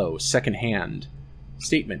 Confidence, low, second hand.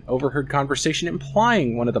 Statement. Overheard conversation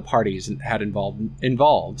implying one of the parties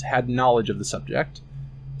involved had knowledge of the subject.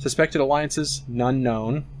 Suspected alliances, none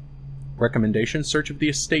known. Recommendation. Search of the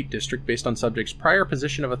estate district based on subject's prior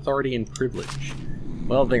position of authority and privilege.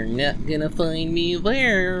 Well, they're not gonna find me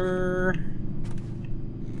there.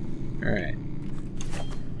 Alright.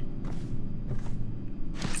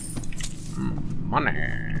 Money.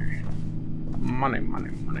 Money, money,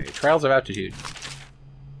 money. Trials of Aptitude.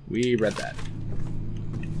 We read that.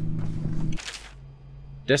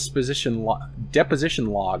 Deposition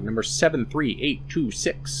log number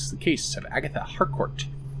 73826. The case of Agatha Harcourt.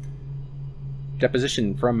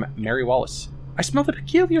 Deposition from Mary Wallace. I smelled a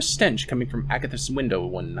peculiar stench coming from Agatha's window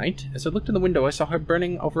one night. As I looked in the window, I saw her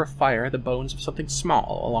burning over a fire the bones of something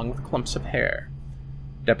small, along with clumps of hair.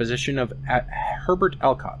 Deposition of Herbert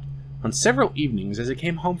Alcott. On several evenings, as I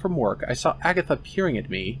came home from work, I saw Agatha peering at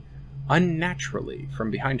me unnaturally from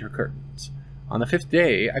behind her curtains. On the 5th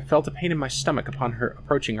day, I felt a pain in my stomach upon her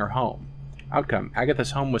approaching her home. Outcome: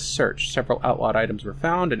 Agatha's home was searched. Several outlawed items were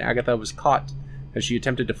found, and Agatha was caught as she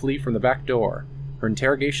attempted to flee from the back door. Her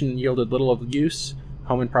interrogation yielded little of use.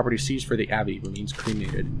 Home and property seized for the Abbey remains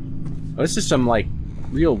cremated. Oh, this is some, like,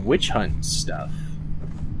 real witch hunt stuff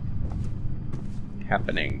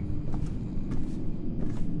happening.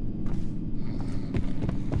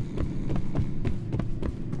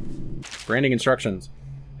 Branding instructions.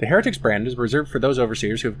 The Heretic's brand is reserved for those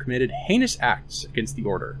overseers who have committed heinous acts against the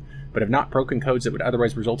Order, but have not broken codes that would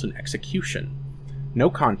otherwise result in execution. No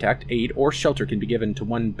contact, aid, or shelter can be given to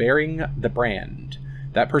one bearing the brand.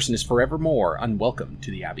 That person is forevermore unwelcome to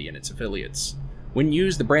the Abbey and its affiliates. When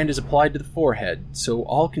used, the brand is applied to the forehead, so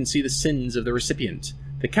all can see the sins of the recipient.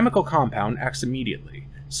 The chemical compound acts immediately,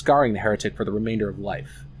 scarring the heretic for the remainder of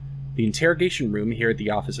life. The interrogation room here at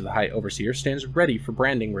the office of the High Overseer stands ready for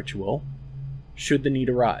branding ritual, should the need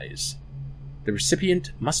arise. The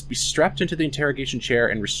recipient must be strapped into the interrogation chair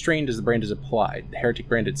and restrained as the brand is applied. The heretic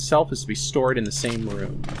brand itself is to be stored in the same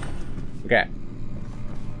room. Okay.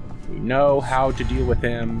 We know how to deal with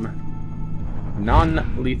him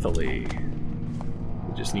non-lethally.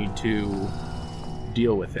 We just need to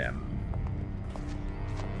deal with him.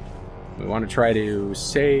 We want to try to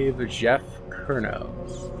save Jeff Curnow.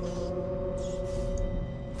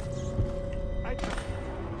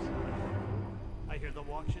 I hear the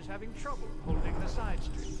watch is having trouble holding the side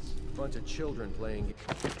streets. Bunch of children playing.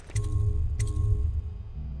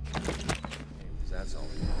 That's all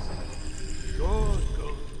it is. Good,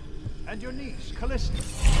 good. And your niece, Callista.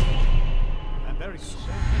 I'm very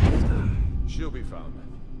concerned. She'll be found.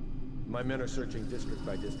 My men are searching district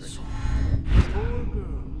by district. Poor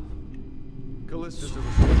girl. Callista's a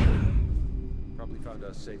researcher. Probably found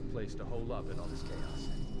a safe place to hole up in all this chaos.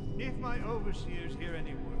 If my overseers hear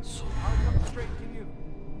any words, I'll come straight to you.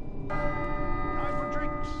 Time for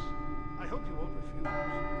drinks. I hope you won't refuse.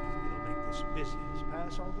 It'll make this business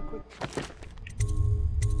pass all the quicker.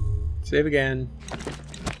 Save again.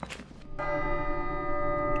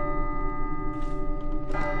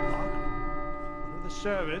 One of the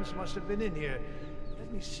servants must have been in here.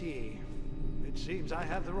 Let me see. It seems I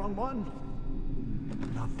have the wrong one.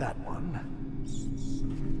 Not that one.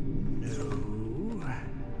 No.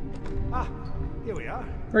 Ah, here we are.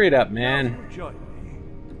 Hurry it up, man. Join me.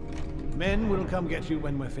 Men will come get you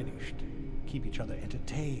when we're finished. Keep each other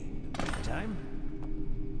entertained. Time?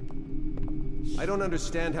 I don't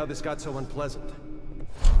understand how this got so unpleasant.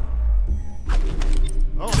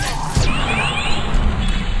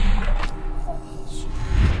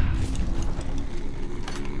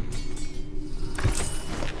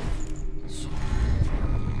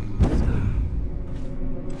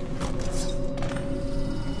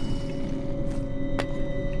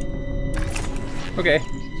 Okay.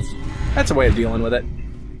 That's a way of dealing with it.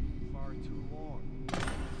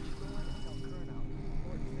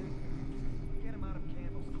 Get him out of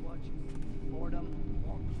Campbell's clutches. Boredom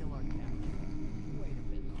won't kill our captain. Wait a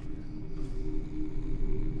bit longer.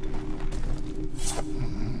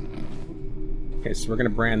 Okay, so we're gonna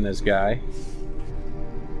brand this guy.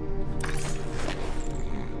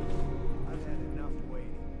 I've had enough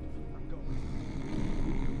waiting. I'm going.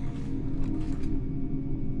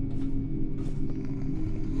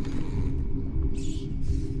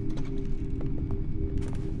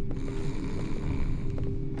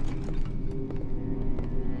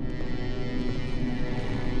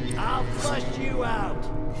 I'll flush you out.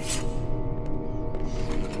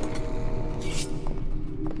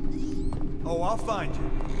 Oh, I'll find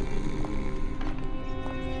you.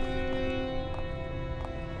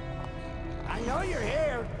 I know you're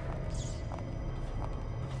here.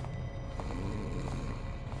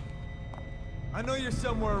 I know you're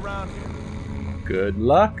somewhere around here. Good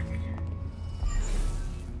luck.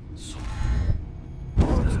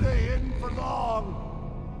 Won't stay hidden for long.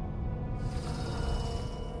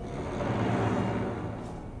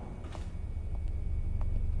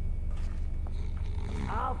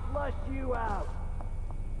 I'll flush you out.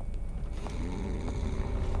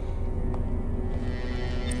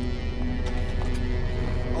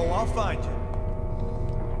 Oh, I'll find you.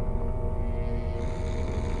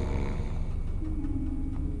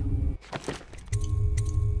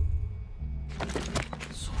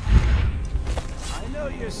 I know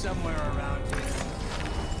you're somewhere around here.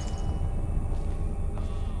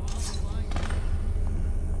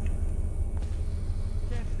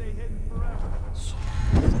 Can't stay hidden forever.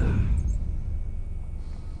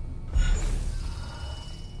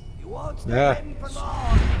 You won't stay hidden for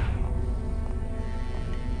long.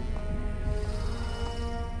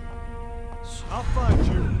 I'll find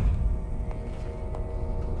you.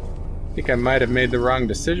 I think I might have made the wrong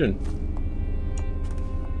decision.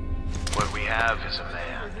 What we have is a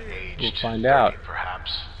man, aged We'll find 30 out.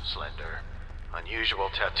 perhaps, slender, unusual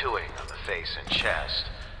tattooing on the face and chest,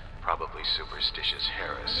 probably superstitious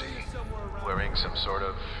heresy, wearing some sort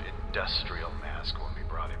of industrial mask when we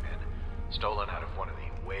brought him in, stolen out of one of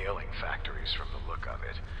the whaling factories from the look of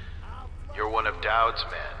it. You're one of Dowd's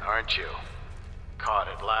men, aren't you? Caught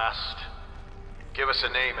at last? Give us a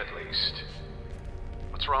name at least.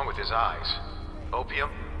 What's wrong with his eyes? Opium?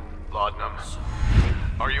 Laudanum?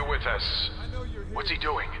 Are you with us? What's he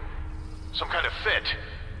doing? Some kind of fit?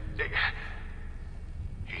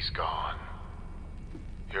 He's gone.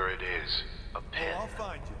 Here it is. A pin.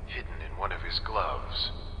 Hidden in one of his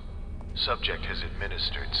gloves. Subject has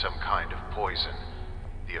administered some kind of poison.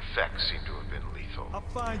 The effects seem to have been lethal. I'll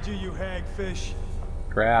find you, you hagfish.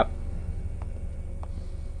 Crap.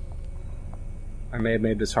 I may have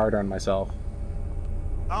made this harder on myself.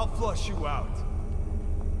 I'll flush you out.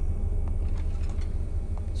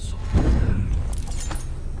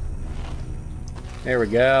 There we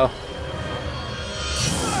go.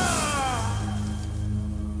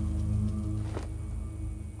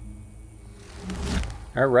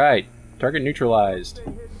 Alright, target neutralized.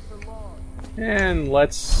 And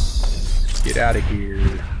let's get out of here.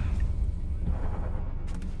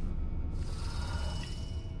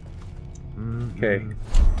 Okay.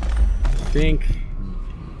 I think...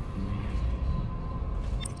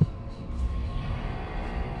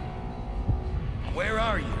 Where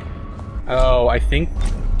are you? Oh, I think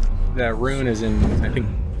that rune is in, I think,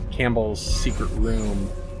 Campbell's secret room.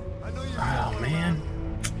 Oh, man.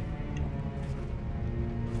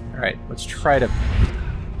 Alright, let's try to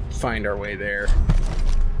find our way there.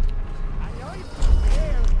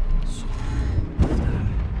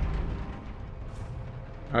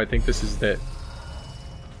 Oh, I think this is it.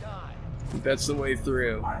 That's the way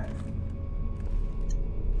through.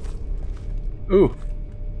 Ooh.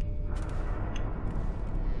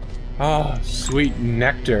 Oh, sweet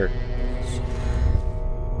nectar.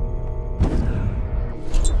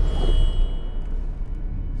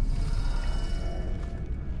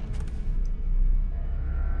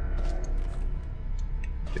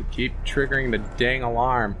 They keep triggering the dang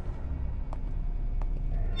alarm.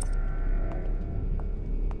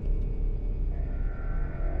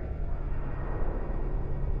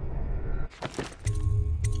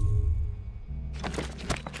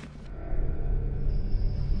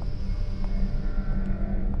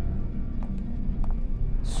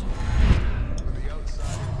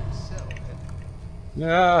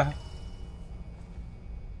 Ah.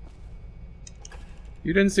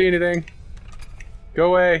 You didn't see anything. Go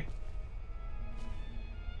away.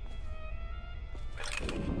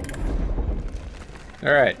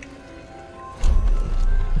 All right.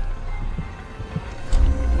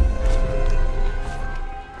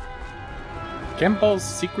 Campbell's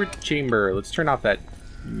secret chamber. Let's turn off that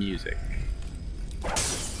music.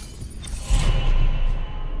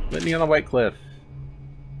 Litany on the White Cliff.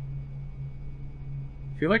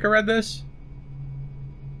 Feel like I read this?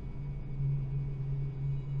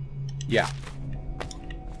 Yeah.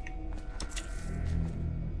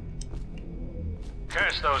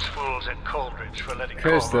 Curse those fools at Coldridge for letting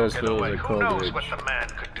Curse Corvo those get fools away. at Who knows Coldridge. what the man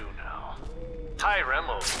could do now? Tyrem,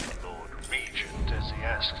 or Lord Regent, as he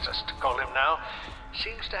asks us to call him now,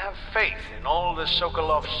 seems to have faith in all the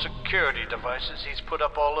Sokolov's security devices he's put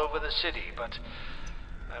up all over the city, but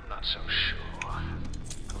I'm not so sure.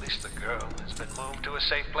 At least the girl has been moved to a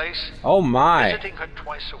safe place. Oh my. Visiting her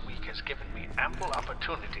twice a week has given me ample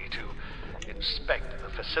opportunity to inspect the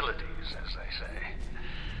facilities, as they say.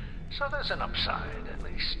 So there's an upside, at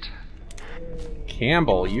least.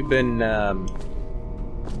 Campbell, you've been,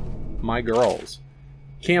 my girls.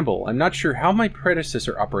 Campbell, I'm not sure how my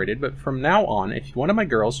predecessor operated, but from now on, if one of my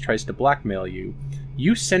girls tries to blackmail you,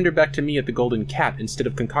 you send her back to me at the Golden Cat instead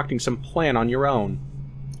of concocting some plan on your own.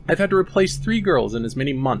 I've had to replace 3 girls in as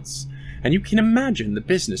many months, and you can imagine the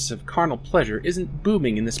business of carnal pleasure isn't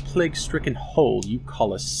booming in this plague-stricken hole you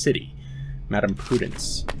call a city. Madam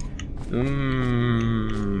Prudence.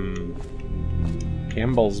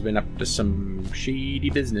 Campbell's been up to some shady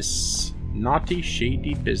business. Naughty,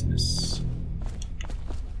 shady business.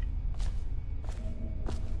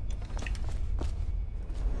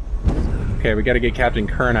 Okay, we gotta get Captain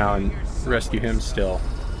Kurnow and rescue him still.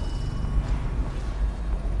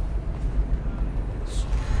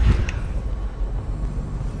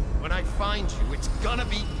 When I find you, it's gonna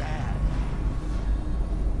be bad.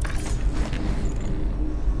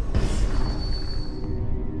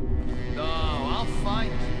 No, I'll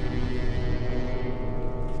find you.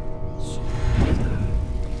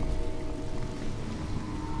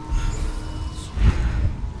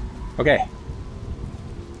 Okay.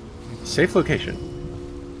 Safe location.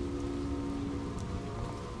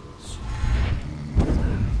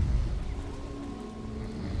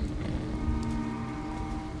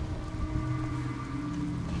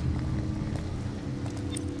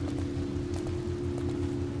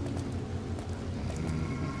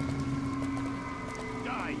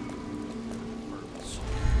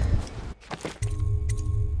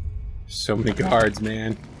 So many guards,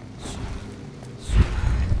 man.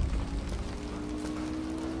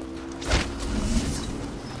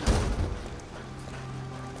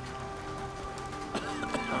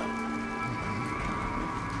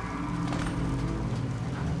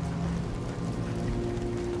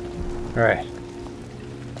 All right.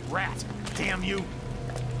 Rat, damn you.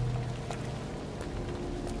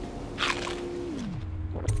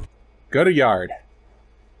 Go to yard.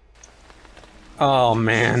 Oh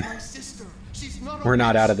man. We're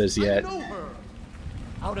not out of this yet.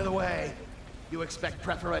 Out of the way. You expect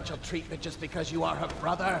preferential treatment just because you are her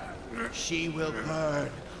brother? She will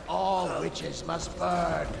burn. All witches must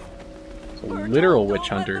burn. So literal witch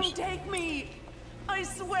hunters. Take me. I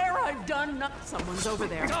swear I've done Someone's over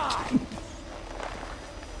there.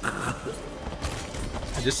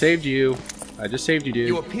 I just saved you. I just saved you, dude.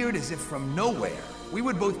 You appeared as if from nowhere. We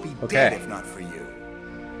would both be dead if not for you.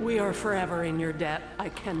 We are forever in your debt. I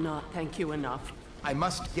cannot thank you enough. I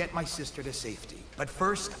must get my sister to safety. But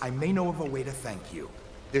first, I may know of a way to thank you.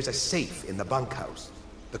 There's a safe in the bunkhouse.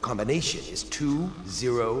 The combination is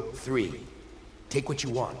 203. Take what you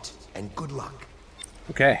want, and good luck.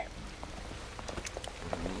 Okay.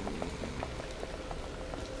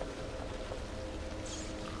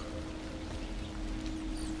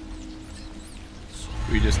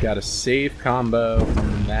 We just got a save combo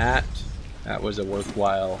from that. That was a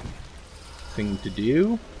worthwhile thing to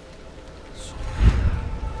do.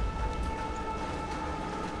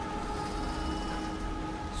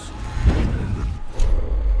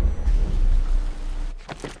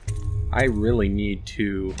 I really need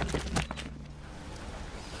to...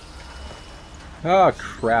 Oh,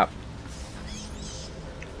 crap.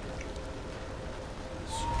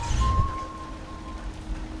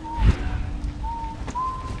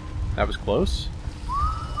 That was close.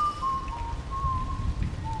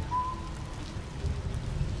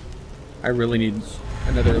 I really need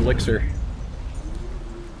another elixir.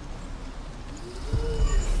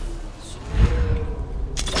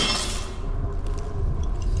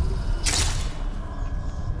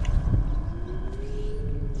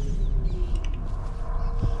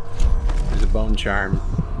 There's a bone charm.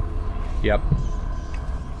 Yep.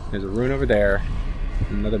 There's a rune over there.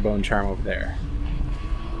 Another bone charm over there.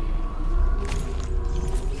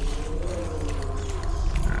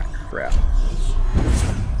 Crap.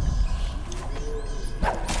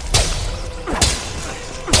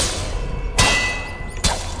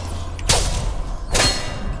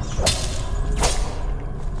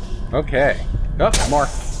 Okay. Oh, more.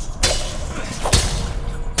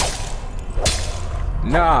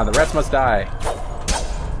 Nah, the rats must die.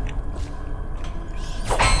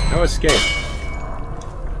 No escape.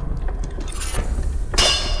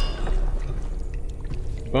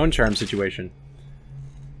 Bone charm situation.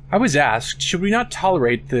 I was asked, should we not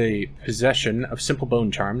tolerate the possession of simple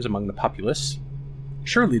bone charms among the populace?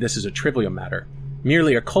 Surely this is a trivial matter,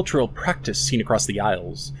 merely a cultural practice seen across the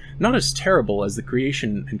Isles, not as terrible as the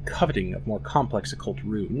creation and coveting of more complex occult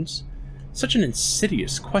runes. Such an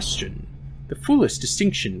insidious question. The foolish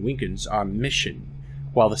distinction weakens our mission,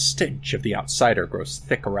 while the stench of the outsider grows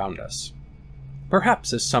thick around us.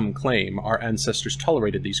 Perhaps, as some claim, our ancestors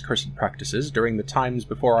tolerated these cursed practices during the times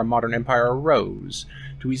before our modern empire arose,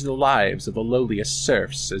 to ease the lives of the lowliest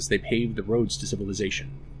serfs as they paved the roads to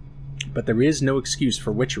civilization. But there is no excuse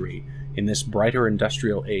for witchery in this brighter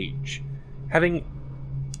industrial age. Having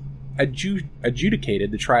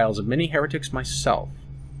adjudicated the trials of many heretics myself,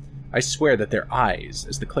 I swear that their eyes,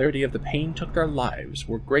 as the clarity of the pain took their lives,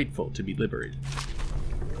 were grateful to be liberated.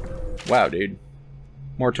 Wow, dude.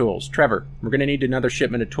 More tools. Trevor, we're gonna need another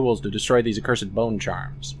shipment of tools to destroy these accursed bone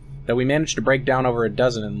charms. Though we managed to break down over a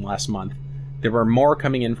dozen in the last month, there were more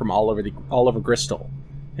coming in from all over Bristol,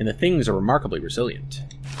 and the things are remarkably resilient.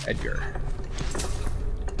 Edgar.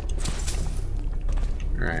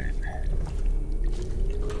 Alright.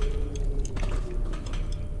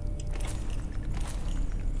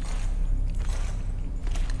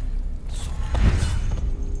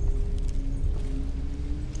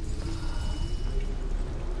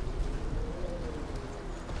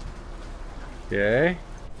 Okay.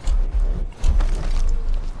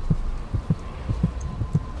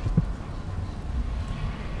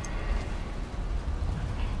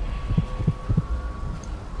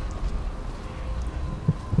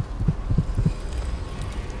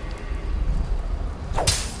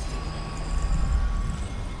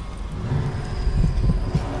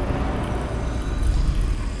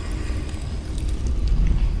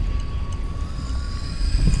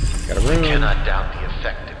 We cannot doubt the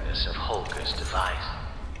effectiveness of Holger's device,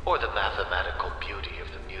 or the mathematical beauty of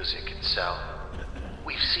the music itself.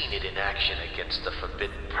 We've seen it in action against the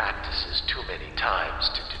forbidden practices too many times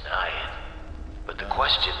to deny it. But the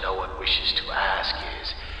question no one wishes to ask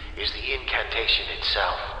is the incantation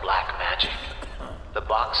itself black magic? The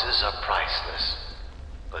boxes are priceless,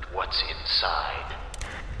 but what's inside?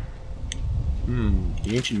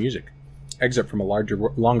 The ancient music. Excerpt from a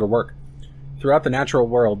longer work. Throughout the natural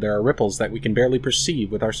world, there are ripples that we can barely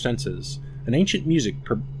perceive with our senses. An ancient music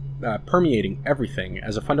permeating everything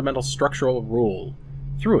as a fundamental structural rule.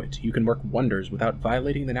 Through it, you can work wonders without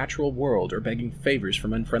violating the natural world or begging favors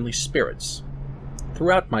from unfriendly spirits.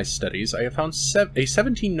 Throughout my studies, I have found a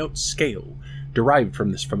 17-note scale derived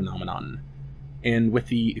from this phenomenon, and with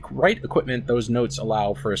the right equipment, those notes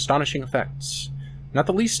allow for astonishing effects. Not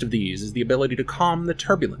the least of these is the ability to calm the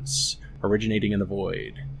turbulence originating in the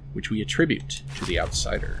void, which we attribute to the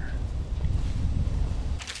outsider.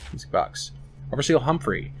 Music box. Overseer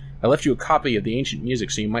Humphrey, I left you a copy of the ancient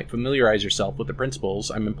music so you might familiarize yourself with the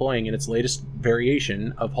principles I'm employing in its latest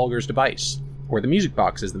variation of Holger's device, or the music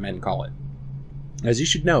box as the men call it. As you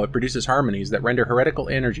should know, it produces harmonies that render heretical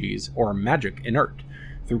energies, or magic, inert,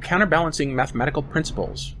 through counterbalancing mathematical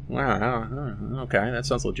principles. Wow, okay, that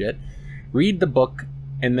sounds legit. Read the book,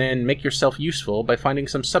 and then make yourself useful by finding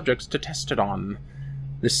some subjects to test it on.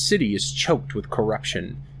 The city is choked with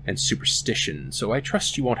corruption and superstition, so I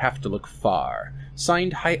trust you won't have to look far.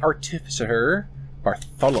 Signed, High Artificer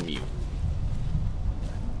Bartholomew.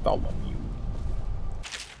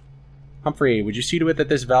 Humphrey, would you see to it that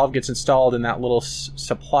this valve gets installed in that little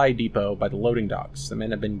supply depot by the loading docks? The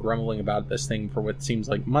men have been grumbling about this thing for what seems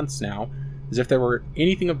like months now, as if there were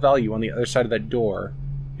anything of value on the other side of that door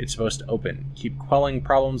it's supposed to open. Keep quelling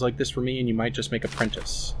problems like this for me and you might just make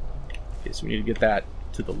apprentice. Okay, so we need to get that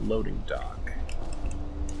to the loading dock.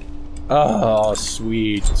 Oh,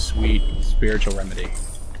 sweet, sweet spiritual remedy.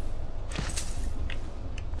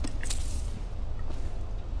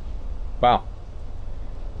 Wow.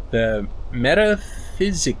 The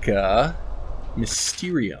Metaphysica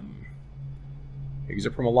Mysterium.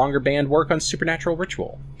 Excerpt from a longer banned work on supernatural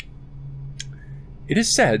ritual. It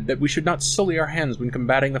is said that we should not sully our hands when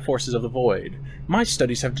combating the forces of the void. My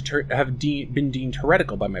studies have been deemed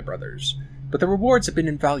heretical by my brothers, but the rewards have been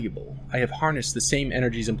invaluable. I have harnessed the same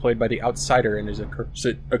energies employed by the outsider and his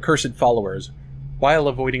accursed followers, while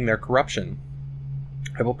avoiding their corruption.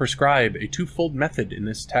 I will prescribe a twofold method in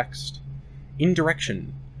this text.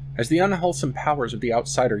 Indirection. As the unwholesome powers of the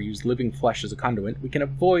outsider use living flesh as a conduit, we can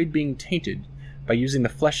avoid being tainted by using the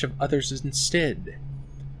flesh of others instead.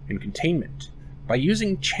 In containment. By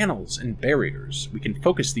using channels and barriers, we can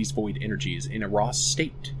focus these void energies in a raw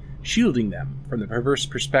state, shielding them from the perverse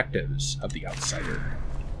perspectives of the outsider.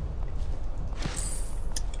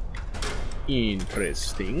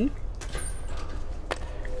 Interesting.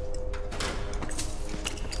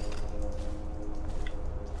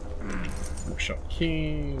 Workshop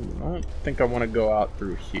key. I don't think I want to go out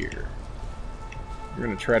through here. We're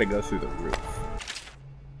going to try to go through the roof.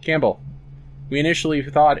 Campbell. We initially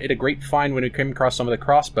thought it a great find when we came across some of the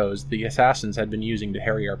crossbows the assassins had been using to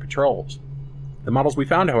harry our patrols. The models we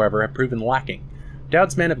found, however, have proven lacking.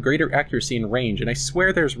 Dowd's men have greater accuracy and range, and I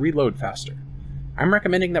swear theirs reload faster. I'm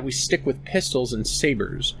recommending that we stick with pistols and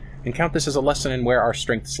sabers, and count this as a lesson in where our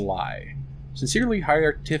strengths lie. Sincerely, High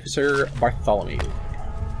Artificer Bartholomew.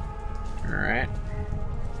 Alright.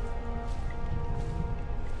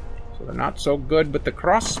 So they're not so good with the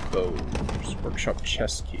crossbows. Workshop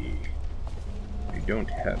chest key. I don't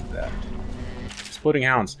have that. Exploding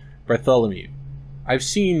Hounds. Bartholomew. I've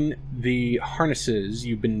seen the harnesses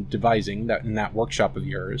you've been devising in that workshop of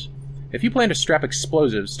yours. If you plan to strap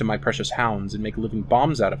explosives to my precious hounds and make living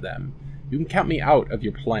bombs out of them, you can count me out of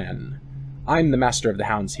your plan. I'm the master of the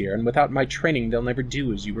hounds here, and without my training they'll never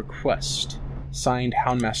do as you request. Signed,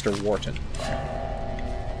 Houndmaster Wharton.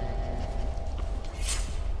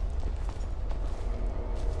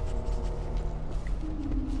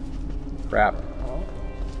 Crap.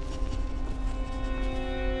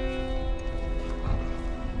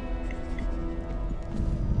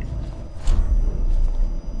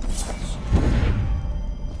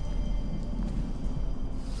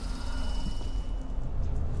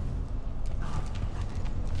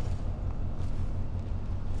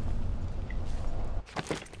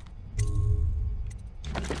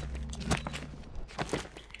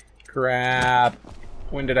 Crap.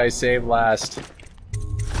 When did I save last?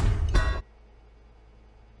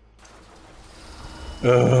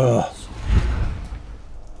 Ugh.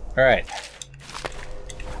 Alright.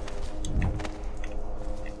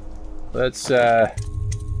 Let's, try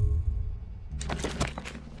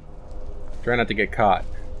not to get caught.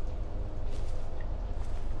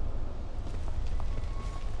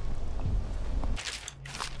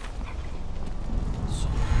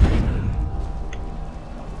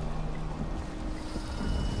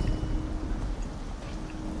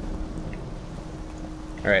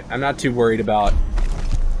 Alright, I'm not too worried about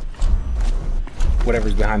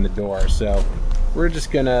whatever's behind the door, so we're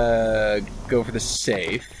just gonna go for the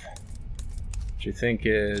safe, which I think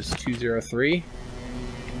is 203.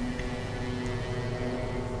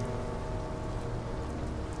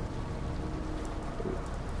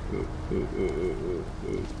 Ooh.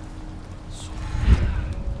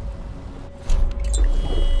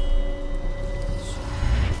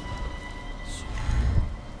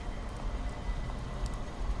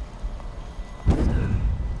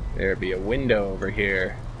 There'd be a window over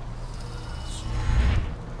here.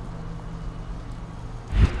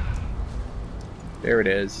 There it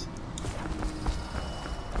is.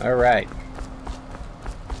 Alright.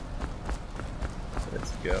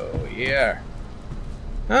 Let's go here.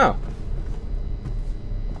 Oh.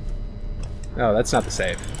 Oh, that's not the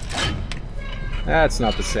safe. That's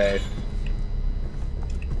not the safe.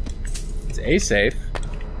 It's a safe.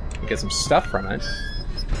 You get some stuff from it.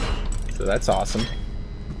 So that's awesome.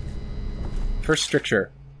 First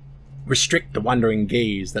stricture. Restrict the wandering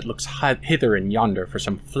gaze that looks hither and yonder for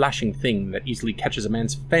some flashing thing that easily catches a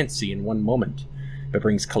man's fancy in one moment, but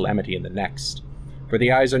brings calamity in the next. For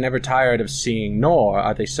the eyes are never tired of seeing, nor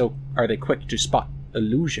are they quick to spot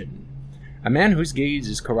illusion. A man whose gaze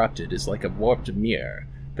is corrupted is like a warped mirror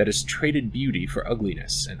that has traded beauty for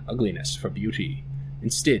ugliness and ugliness for beauty.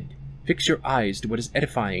 Instead, fix your eyes to what is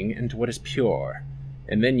edifying and to what is pure,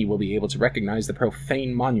 and then you will be able to recognize the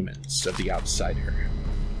profane monuments of the outsider.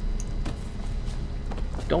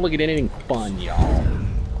 Don't look at anything fun, y'all.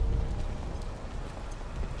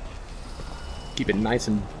 Keep it nice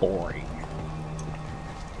and boring.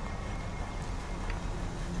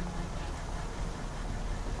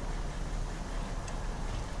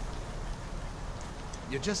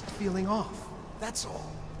 You're just feeling off, that's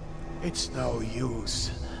all. It's no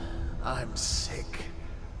use. I'm sick.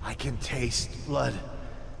 I can taste blood.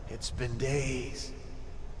 It's been days.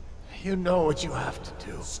 You know what you have to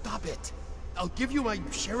do. Stop it. I'll give you my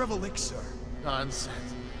share of elixir.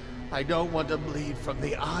 Nonsense. I don't want to bleed from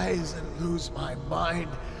the eyes and lose my mind.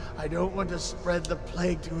 I don't want to spread the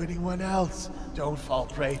plague to anyone else. Don't fall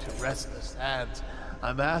prey to restless hands.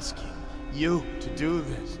 I'm asking you to do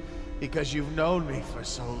this because you've known me for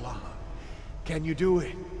so long. Can you do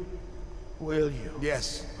it? Will you?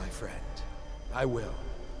 Yes, my friend. I will.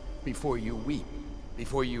 Before you weep.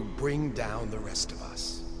 Before you bring down the rest of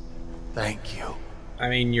us. Thank you. I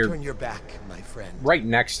mean, you're turn your back, my friend. Right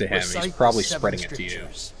next to him. Recite He's probably the 7 spreading it to you.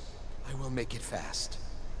 scriptures. I will make it fast.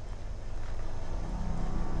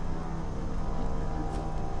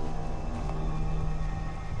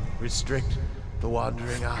 Restrict the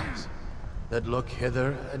wandering eyes that look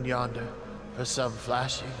hither and yonder for some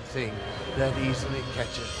flashing thing that easily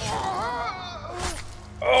catches.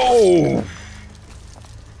 Oh!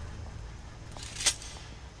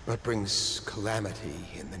 But brings calamity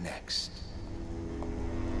in the next.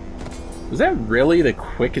 Was that really the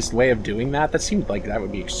quickest way of doing that? That seemed like that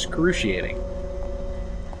would be excruciating.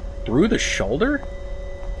 Through the shoulder?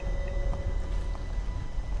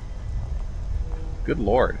 Good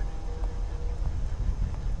lord.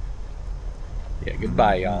 Yeah,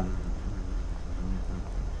 goodbye, y'all.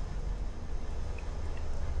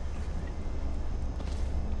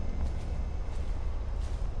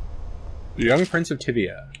 The Young Prince of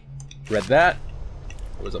Tivia. Read that.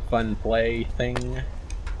 It was a fun play thing.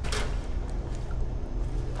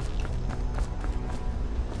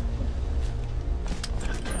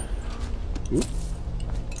 Oop.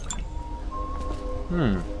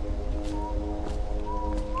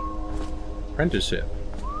 Apprenticeship.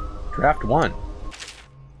 Draft 1.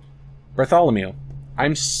 Bartholomew,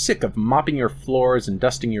 I'm sick of mopping your floors and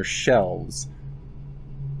dusting your shelves.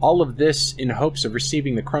 All of this in hopes of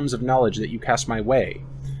receiving the crumbs of knowledge that you cast my way.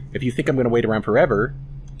 If you think I'm going to wait around forever...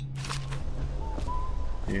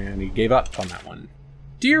 And he gave up on that one.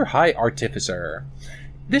 Dear High Artificer,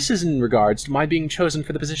 this is in regards to my being chosen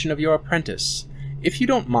for the position of your apprentice. If you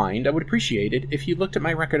don't mind, I would appreciate it if you looked at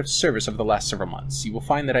my record of service over the last several months. You will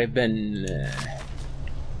find that I've been...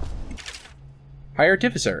 High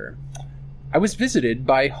Artificer, I was visited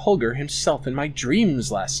by Holger himself in my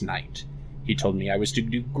dreams last night. He told me I was to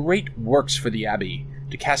do great works for the Abbey,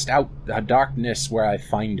 to cast out the darkness where I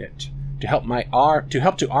find it, to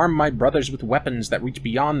help to arm my brothers with weapons that reach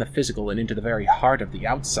beyond the physical and into the very heart of the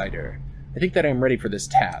outsider. I think that I am ready for this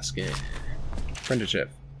task.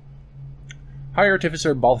 Apprenticeship. High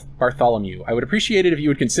Artificer Bartholomew, I would appreciate it if you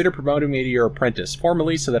would consider promoting me to your apprentice,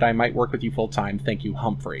 formally, so that I might work with you full-time. Thank you,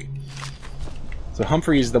 Humphrey. So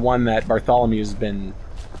Humphrey is the one that Bartholomew's been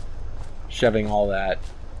shoving all that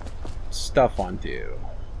stuff onto.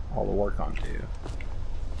 All the work onto.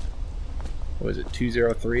 What was it,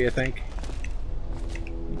 203, I think?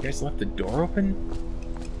 You guys left the door open?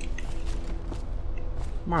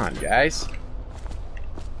 Come on, guys.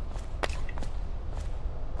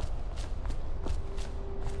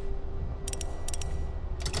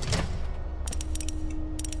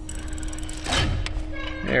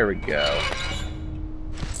 There we go.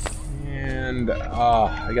 And,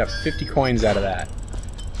 I got 50 coins out of that.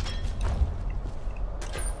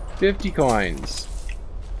 50 coins.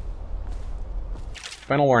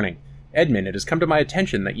 Final warning. Edmund, it has come to my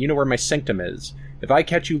attention that you know where my sanctum is. If I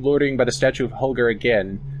catch you loitering by the statue of Holger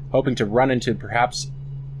again, hoping to run into perhaps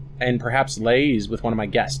and perhaps lays with one of my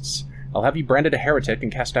guests. I'll have you branded a heretic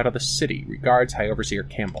and cast out of the city. Regards, High Overseer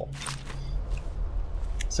Campbell.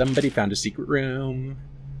 Somebody found a secret room.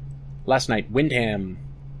 Last night, Windham.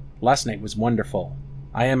 Last night was wonderful.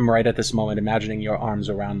 I am right at this moment imagining your arms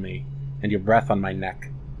around me, and your breath on my neck.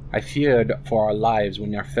 I feared for our lives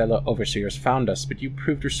when our fellow overseers found us, but you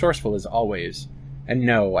proved resourceful as always. And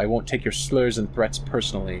no, I won't take your slurs and threats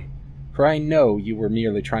personally, for I know you were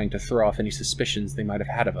merely trying to throw off any suspicions they might have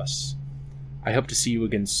had of us. I hope to see you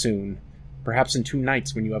again soon, perhaps in 2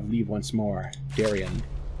 nights when you have leave once more. Darian.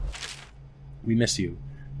 We miss you.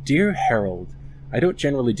 Dear Harold, I don't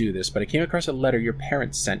generally do this, but I came across a letter your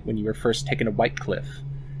parents sent when you were first taken to Whitecliff.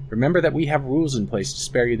 Remember that we have rules in place to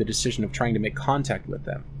spare you the decision of trying to make contact with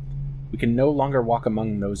them. We can no longer walk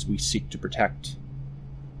among those we seek to protect.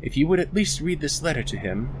 If you would at least read this letter to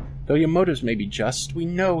him, though your motives may be just, we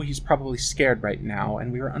know he's probably scared right now,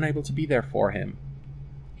 and we are unable to be there for him.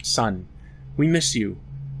 Son, we miss you.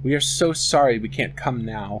 We are so sorry we can't come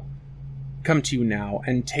to you now,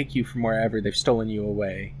 and take you from wherever they've stolen you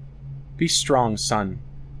away. Be strong, son.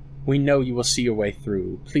 We know you will see your way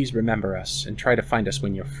through. Please remember us, and try to find us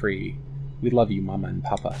when you're free. We love you, Mama and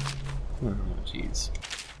Papa. Oh, jeez.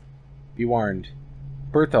 Be warned.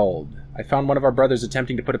 Berthold, I found one of our brothers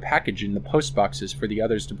attempting to put a package in the post boxes for the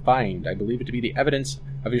others to find. I believe it to be the evidence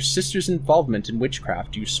of your sister's involvement in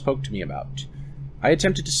witchcraft you spoke to me about. I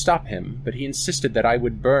attempted to stop him, but he insisted that I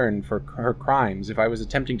would burn for her crimes if I was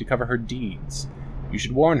attempting to cover her deeds. You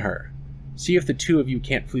should warn her. See if the 2 of you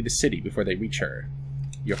can't flee the city before they reach her.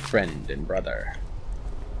 Your friend and brother.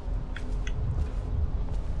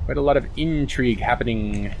 Quite a lot of intrigue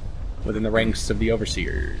happening within the ranks of the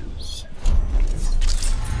Overseers.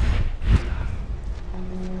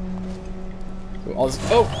 So all this,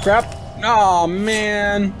 oh, crap! Aw,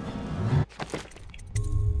 man!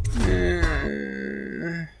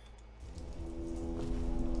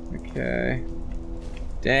 Okay.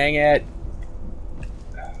 Dang it.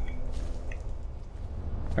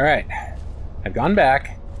 Alright. I've gone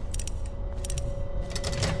back.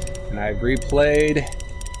 And I've replayed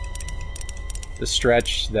the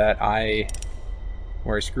stretch that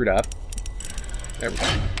where I screwed up. There we go.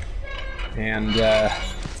 And,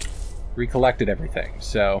 recollected everything.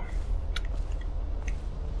 So,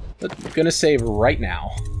 I'm gonna save right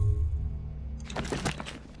now.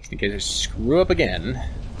 Just in case I screw up again.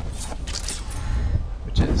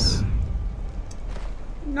 Which is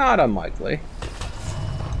not unlikely.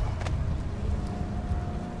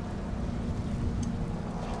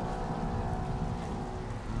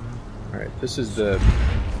 Alright, this is the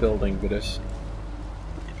building, but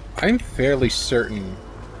I'm fairly certain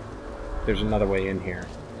there's another way in here.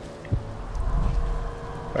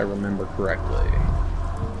 If I remember correctly.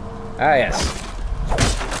 Ah, yes.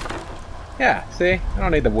 Yeah, see? I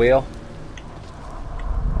don't need the wheel.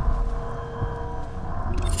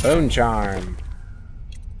 Bone Charm.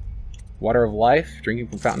 Water of Life. Drinking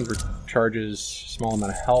from fountain recharges small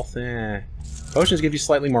amount of health. Potions give you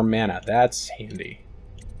slightly more mana. That's handy.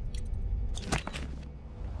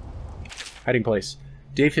 Hiding place.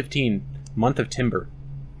 Day 15. Month of Timber.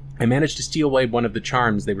 I managed to steal away one of the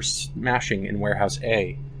charms they were smashing in Warehouse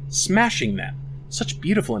A. Smashing them! Such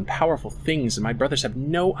beautiful and powerful things, and my brothers have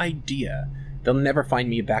no idea. They'll never find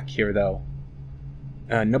me back here, though.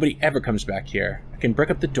 Nobody ever comes back here. I can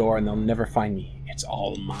break up the door and they'll never find me. It's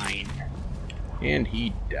all mine. And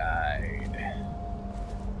he died.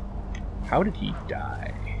 How did he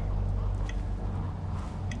die?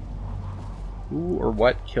 Who or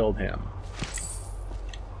what killed him?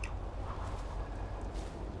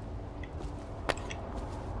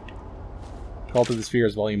 Cult of the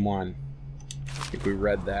Spheres, Volume 1. I think we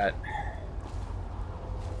read that.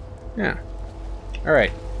 Yeah.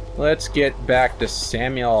 Alright. Let's get back to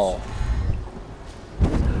Samuel.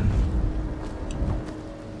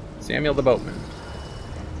 Samuel the Boatman.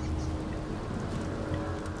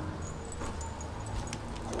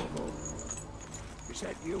 Is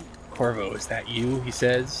that you? Corvo, is that you? He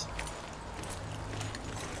says.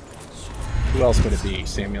 Who else would it be,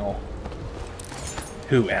 Samuel?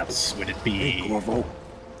 Who else would it be? Hey, Corvo.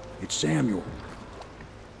 It's Samuel.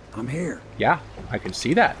 I'm here. Yeah, I can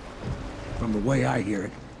see that. From the way I hear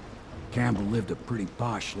it, Campbell lived a pretty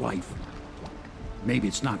posh life. Maybe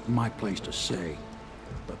it's not my place to say,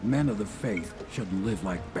 but men of the faith shouldn't live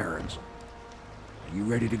like barons. Are you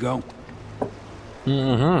ready to go?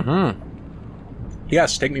 Mm-hmm.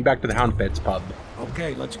 Yes, take me back to the Houndfeds pub.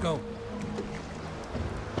 Okay, let's go.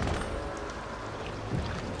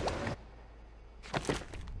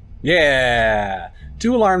 Yeah!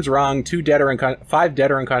 2 alarms rung, 5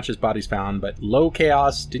 dead or unconscious bodies found, but low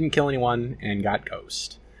chaos, didn't kill anyone, and got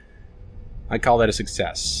ghost. I call that a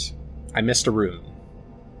success. I missed a rune.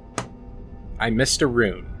 I missed a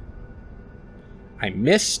rune. I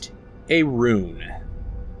missed a rune.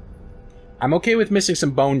 I'm okay with missing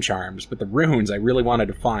some bone charms, but the runes I really wanted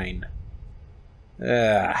to find.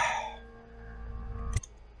 Dang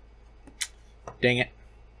it.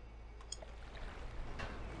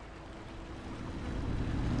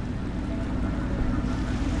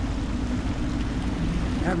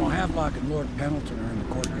 Admiral Havelock and Lord Pendleton are in the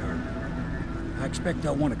courtyard. I expect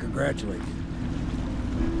they'll want to congratulate you.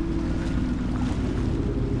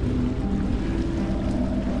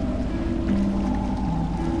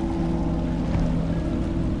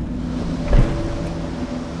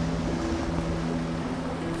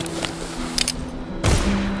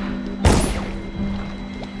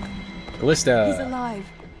 Callista. He's alive.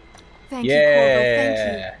 Thank you, Corvo. Thank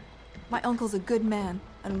you. My uncle's a good man,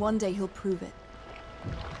 and one day he'll prove it.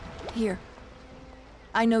 Here.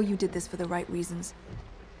 I know you did this for the right reasons,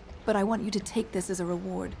 but I want you to take this as a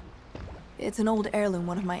reward. It's an old heirloom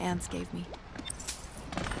one of my aunts gave me.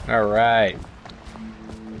 All right.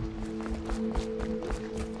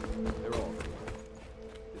 They're all good.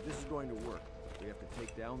 If this is going to work, we have to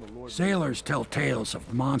take down the Lord. Sailors tell tales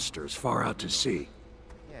of monsters far out to sea.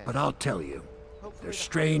 But I'll tell you, there's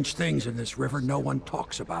strange things in this river no one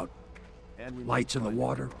talks about. Lights in the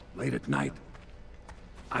water, late at night.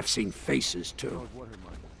 I've seen faces, too.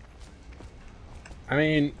 I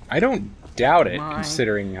mean, I don't doubt it,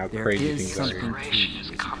 considering how crazy things are.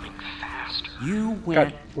 Is coming faster. You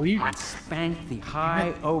went and spanked the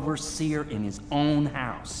High Overseer in his own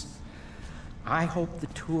house. I hope the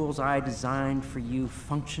tools I designed for you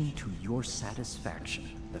function to your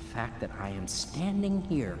satisfaction. The fact that I am standing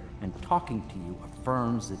here and talking to you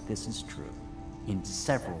affirms that this is true, in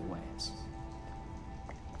several ways.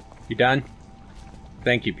 You done?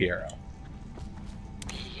 Thank you, Piero.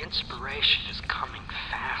 The inspiration is coming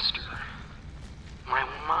faster. My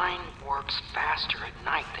mind works faster at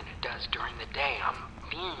night than it does during the day. I'm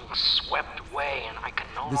being swept away and I can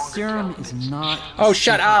no longer The serum tell if is it's not Oh,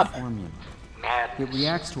 shut up! formula. madness. It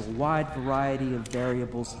reacts to a wide variety of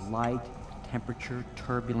variables: light, temperature,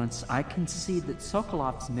 turbulence. I concede that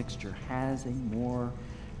Sokolov's mixture has a more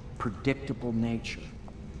predictable nature.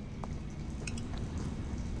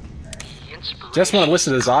 Just want to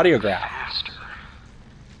listen to this audiograph. Faster.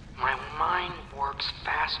 My mind works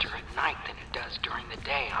faster at night than it does during the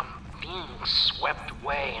day. I'm being swept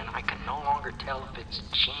away and I can no longer tell if it's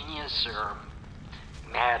genius or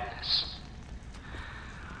madness.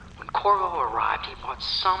 When Corvo arrived, he brought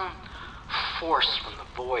some force from the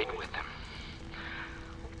void with him.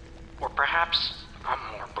 Or perhaps I'm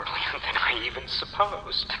more brilliant than I even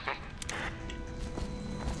supposed.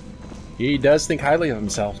 He does think highly of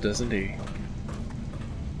himself, doesn't he?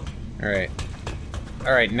 Alright.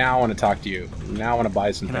 Alright, now I want to talk to you. Now I want to buy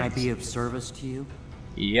some Can things. I be of service to you?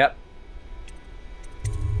 Yep.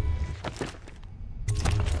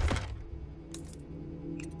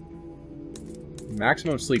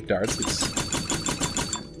 Maximum sleep darts. It's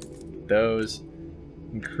those.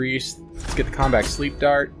 Increase. Let's get the combat sleep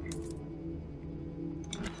dart.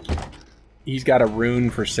 He's got a rune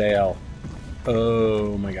for sale.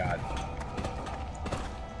 Oh my god.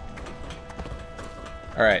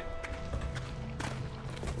 Alright.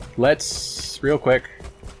 Let's, real quick,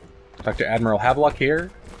 talk to Admiral Havelock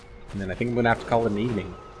here, and then I think I'm going to have to call it an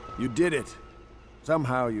evening. You did it.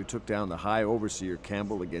 Somehow you took down the High Overseer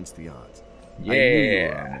Campbell against the odds. Yeah. I knew you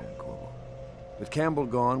were our man, Corvo. With Campbell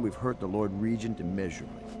gone, we've hurt the Lord Regent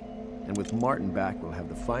immeasurably. And with Martin back, we'll have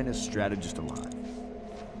the finest strategist alive.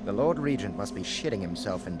 The Lord Regent must be shitting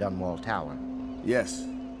himself in Dunwall Tower. Yes,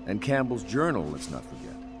 and Campbell's journal, let's not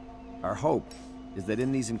forget. Our hope is that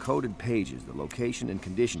in these encoded pages, the location and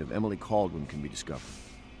condition of Emily Kaldwin can be discovered.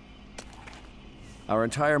 Our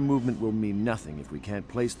entire movement will mean nothing if we can't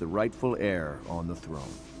place the rightful heir on the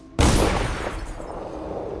throne.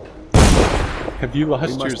 Have you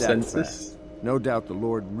lost We must your act senses? fast. No doubt the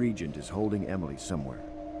Lord Regent is holding Emily somewhere,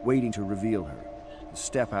 waiting to reveal her, to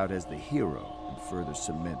step out as the hero and further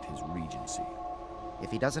cement his regency. If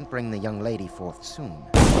he doesn't bring the young lady forth soon,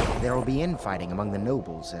 there will be infighting among the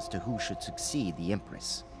nobles as to who should succeed the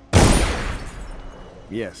Empress.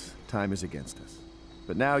 Yes, time is against us.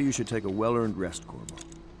 But now you should take a well-earned rest, Corvo.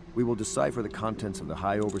 We will decipher the contents of the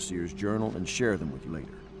High Overseer's journal and share them with you later.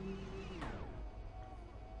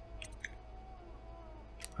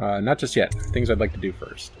 Not just yet. Things I'd like to do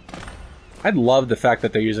first. I'd love the fact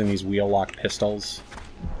that they're using these wheel-lock pistols.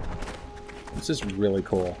 This is really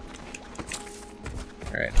cool.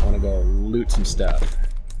 Alright, I want to go loot some stuff.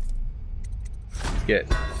 Let's get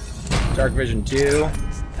Dark Vision 2.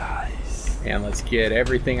 Nice. And let's get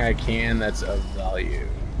everything I can that's of value.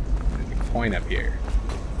 There's a coin up here.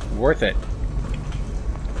 Worth it.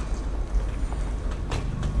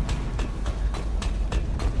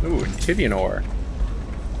 Ooh, Tibian ore.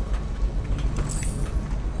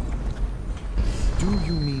 Do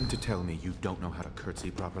you mean to tell me you don't know how to curtsy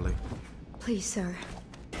properly? Please, sir.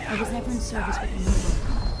 I was never in service with the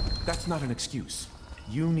noble. That's not an excuse.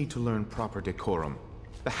 You need to learn proper decorum.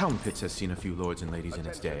 The Hound Pits has seen a few lords and ladies in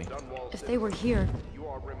its day. If they were here,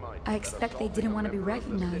 I expect they didn't want to be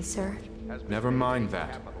recognized, sir. Never mind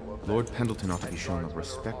that. Lord Pendleton ought to be shown the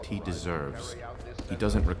respect he deserves. He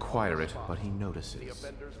doesn't require it, but he notices.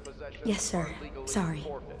 Yes, sir. Sorry.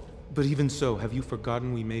 But even so, have you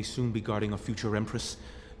forgotten we may soon be guarding a future Empress?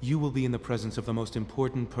 You will be in the presence of the most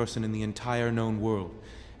important person in the entire known world,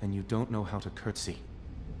 and you don't know how to curtsy.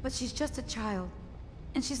 But she's just a child,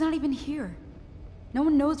 and she's not even here. No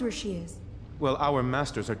one knows where she is. Well, our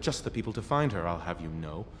masters are just the people to find her, I'll have you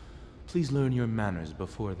know. Please learn your manners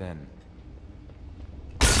before then.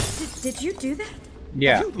 Did you do that?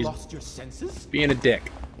 Yeah. Have you lost your senses? Being a dick.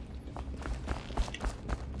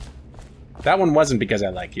 That one wasn't because I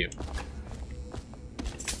like you.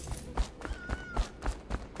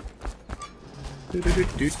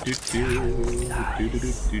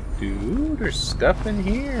 There's stuff in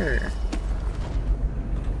here.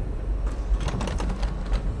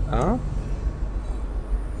 Huh?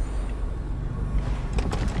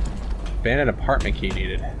 Abandoned apartment key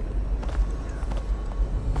needed.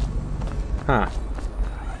 Huh.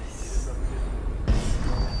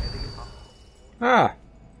 Ah.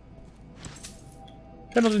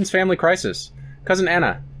 Pendleton's family crisis. Cousin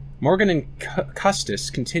Anna. Morgan and Custis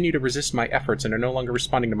continue to resist my efforts and are no longer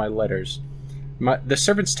responding to my letters. The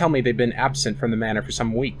servants tell me they've been absent from the manor for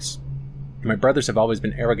some weeks. My brothers have always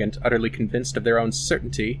been arrogant, utterly convinced of their own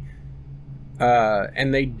certainty,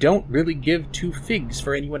 and they don't really give two figs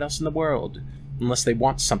for anyone else in the world, unless they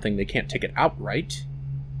want something they can't take it outright.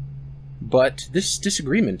 But this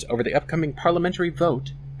disagreement over the upcoming parliamentary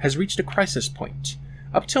vote has reached a crisis point.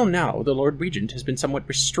 Up till now, the Lord Regent has been somewhat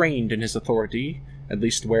restrained in his authority, at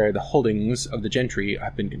least where the holdings of the gentry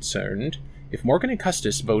have been concerned. If Morgan and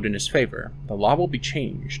Custis vote in his favor, the law will be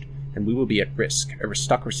changed, and we will be at risk,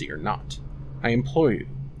 aristocracy or not. I implore you,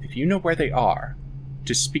 if you know where they are,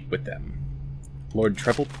 to speak with them. Lord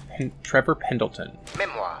Trevor Pendleton.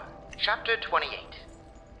 Memoir, Chapter 28.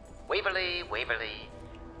 Waverly, Waverly,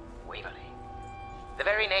 Waverly. The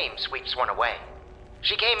very name sweeps one away.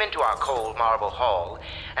 She came into our cold marble hall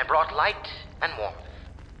and brought light and warmth.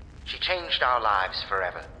 She changed our lives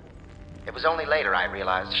forever. It was only later I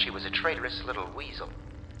realized she was a traitorous little weasel,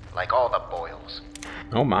 like all the Boyles.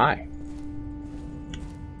 Oh my.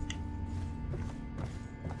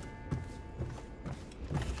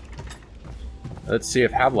 Let's see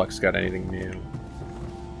if Havelock's got anything new.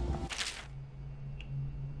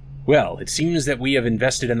 Well, it seems that we have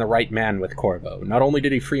invested in the right man with Corvo. Not only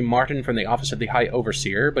did he free Martin from the office of the High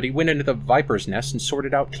Overseer, but he went into the Viper's Nest and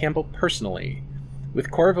sorted out Campbell personally.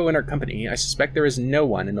 With Corvo in our company, I suspect there is no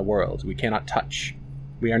one in the world we cannot touch.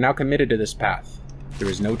 We are now committed to this path. There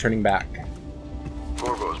is no turning back.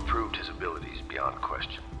 Corvo's proved his abilities beyond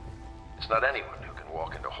question. It's not anyone who can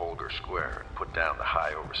walk into Holger Square and put down the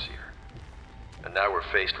High Overseer. And now we're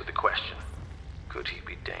faced with the question, could he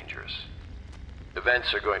be dangerous?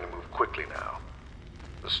 Events are going to move quickly now.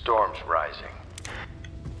 The storm's rising.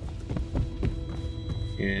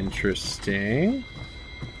 Interesting.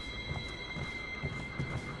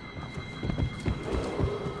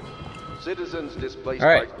 Citizens displaced All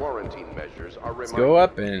right. by quarantine measures are Let's reminded go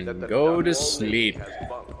up and that the go to Dunwall sleep. Navy has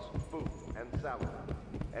bunks, food, and salad,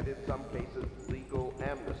 and in some cases legal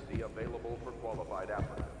amnesty available for qualified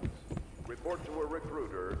applicants. Report to a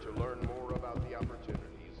recruiter to learn more about the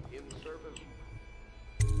opportunities in service.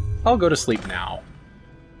 I'll go to sleep now.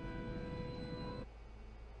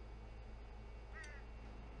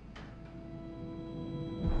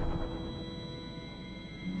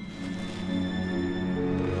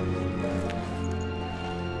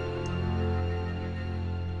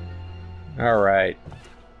 All right.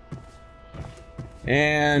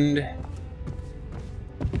 And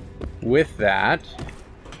with that,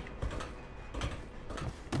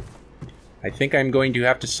 I think I'm going to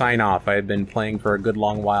have to sign off. I've been playing for a good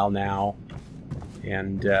long while now,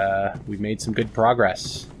 and we've made some good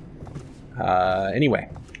progress. Anyway,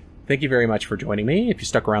 thank you very much for joining me. If you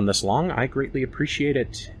stuck around this long, I greatly appreciate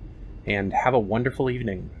it, and have a wonderful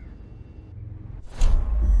evening.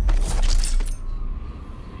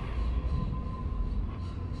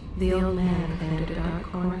 The old man abandoned a dark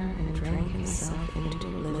corner and drank himself into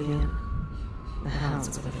oblivion. The hounds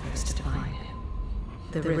were the first to find him.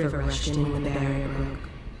 The river rushed in when the barrier broke.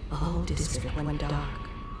 The whole district went dark.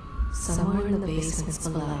 Somewhere in the basements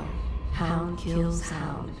below, hound kills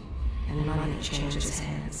hound, and money changes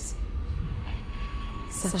hands.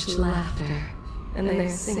 Such laughter, and they're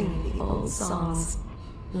singing the old songs,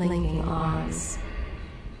 linking arms.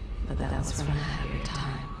 But that was from a happier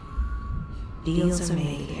time. Deals are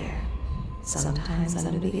made here, sometimes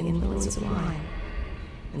under the influence of wine,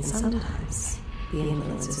 and sometimes the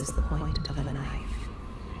influence is the point of a knife.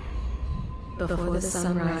 Before the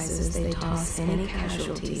sun rises, they toss any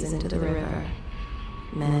casualties into the river.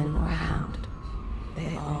 Men or hound,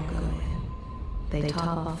 they all go in. They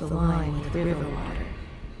top off the wine with river water,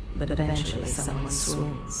 but eventually someone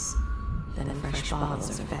swoons. Then fresh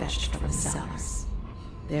bottles are fetched from the cellars.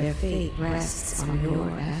 Their fate rests on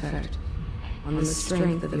your effort, on the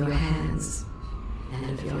strength of your hands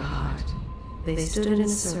and of your heart. They stood in a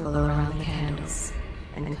circle around the candles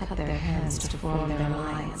and cut their hands to form their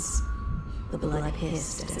alliance. The blood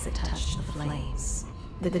hissed as it touched the flames.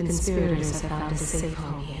 The conspirators have found a safe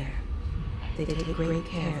home here. They take great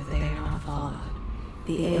care that they are not followed.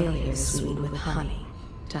 The ale here is sweetened with honey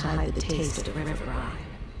to hide the taste of river brine.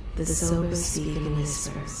 The sober speak in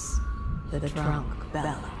whispers. The drunk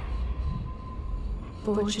bellow.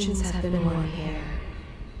 Fortunes have been won here,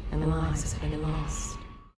 and lives have been lost.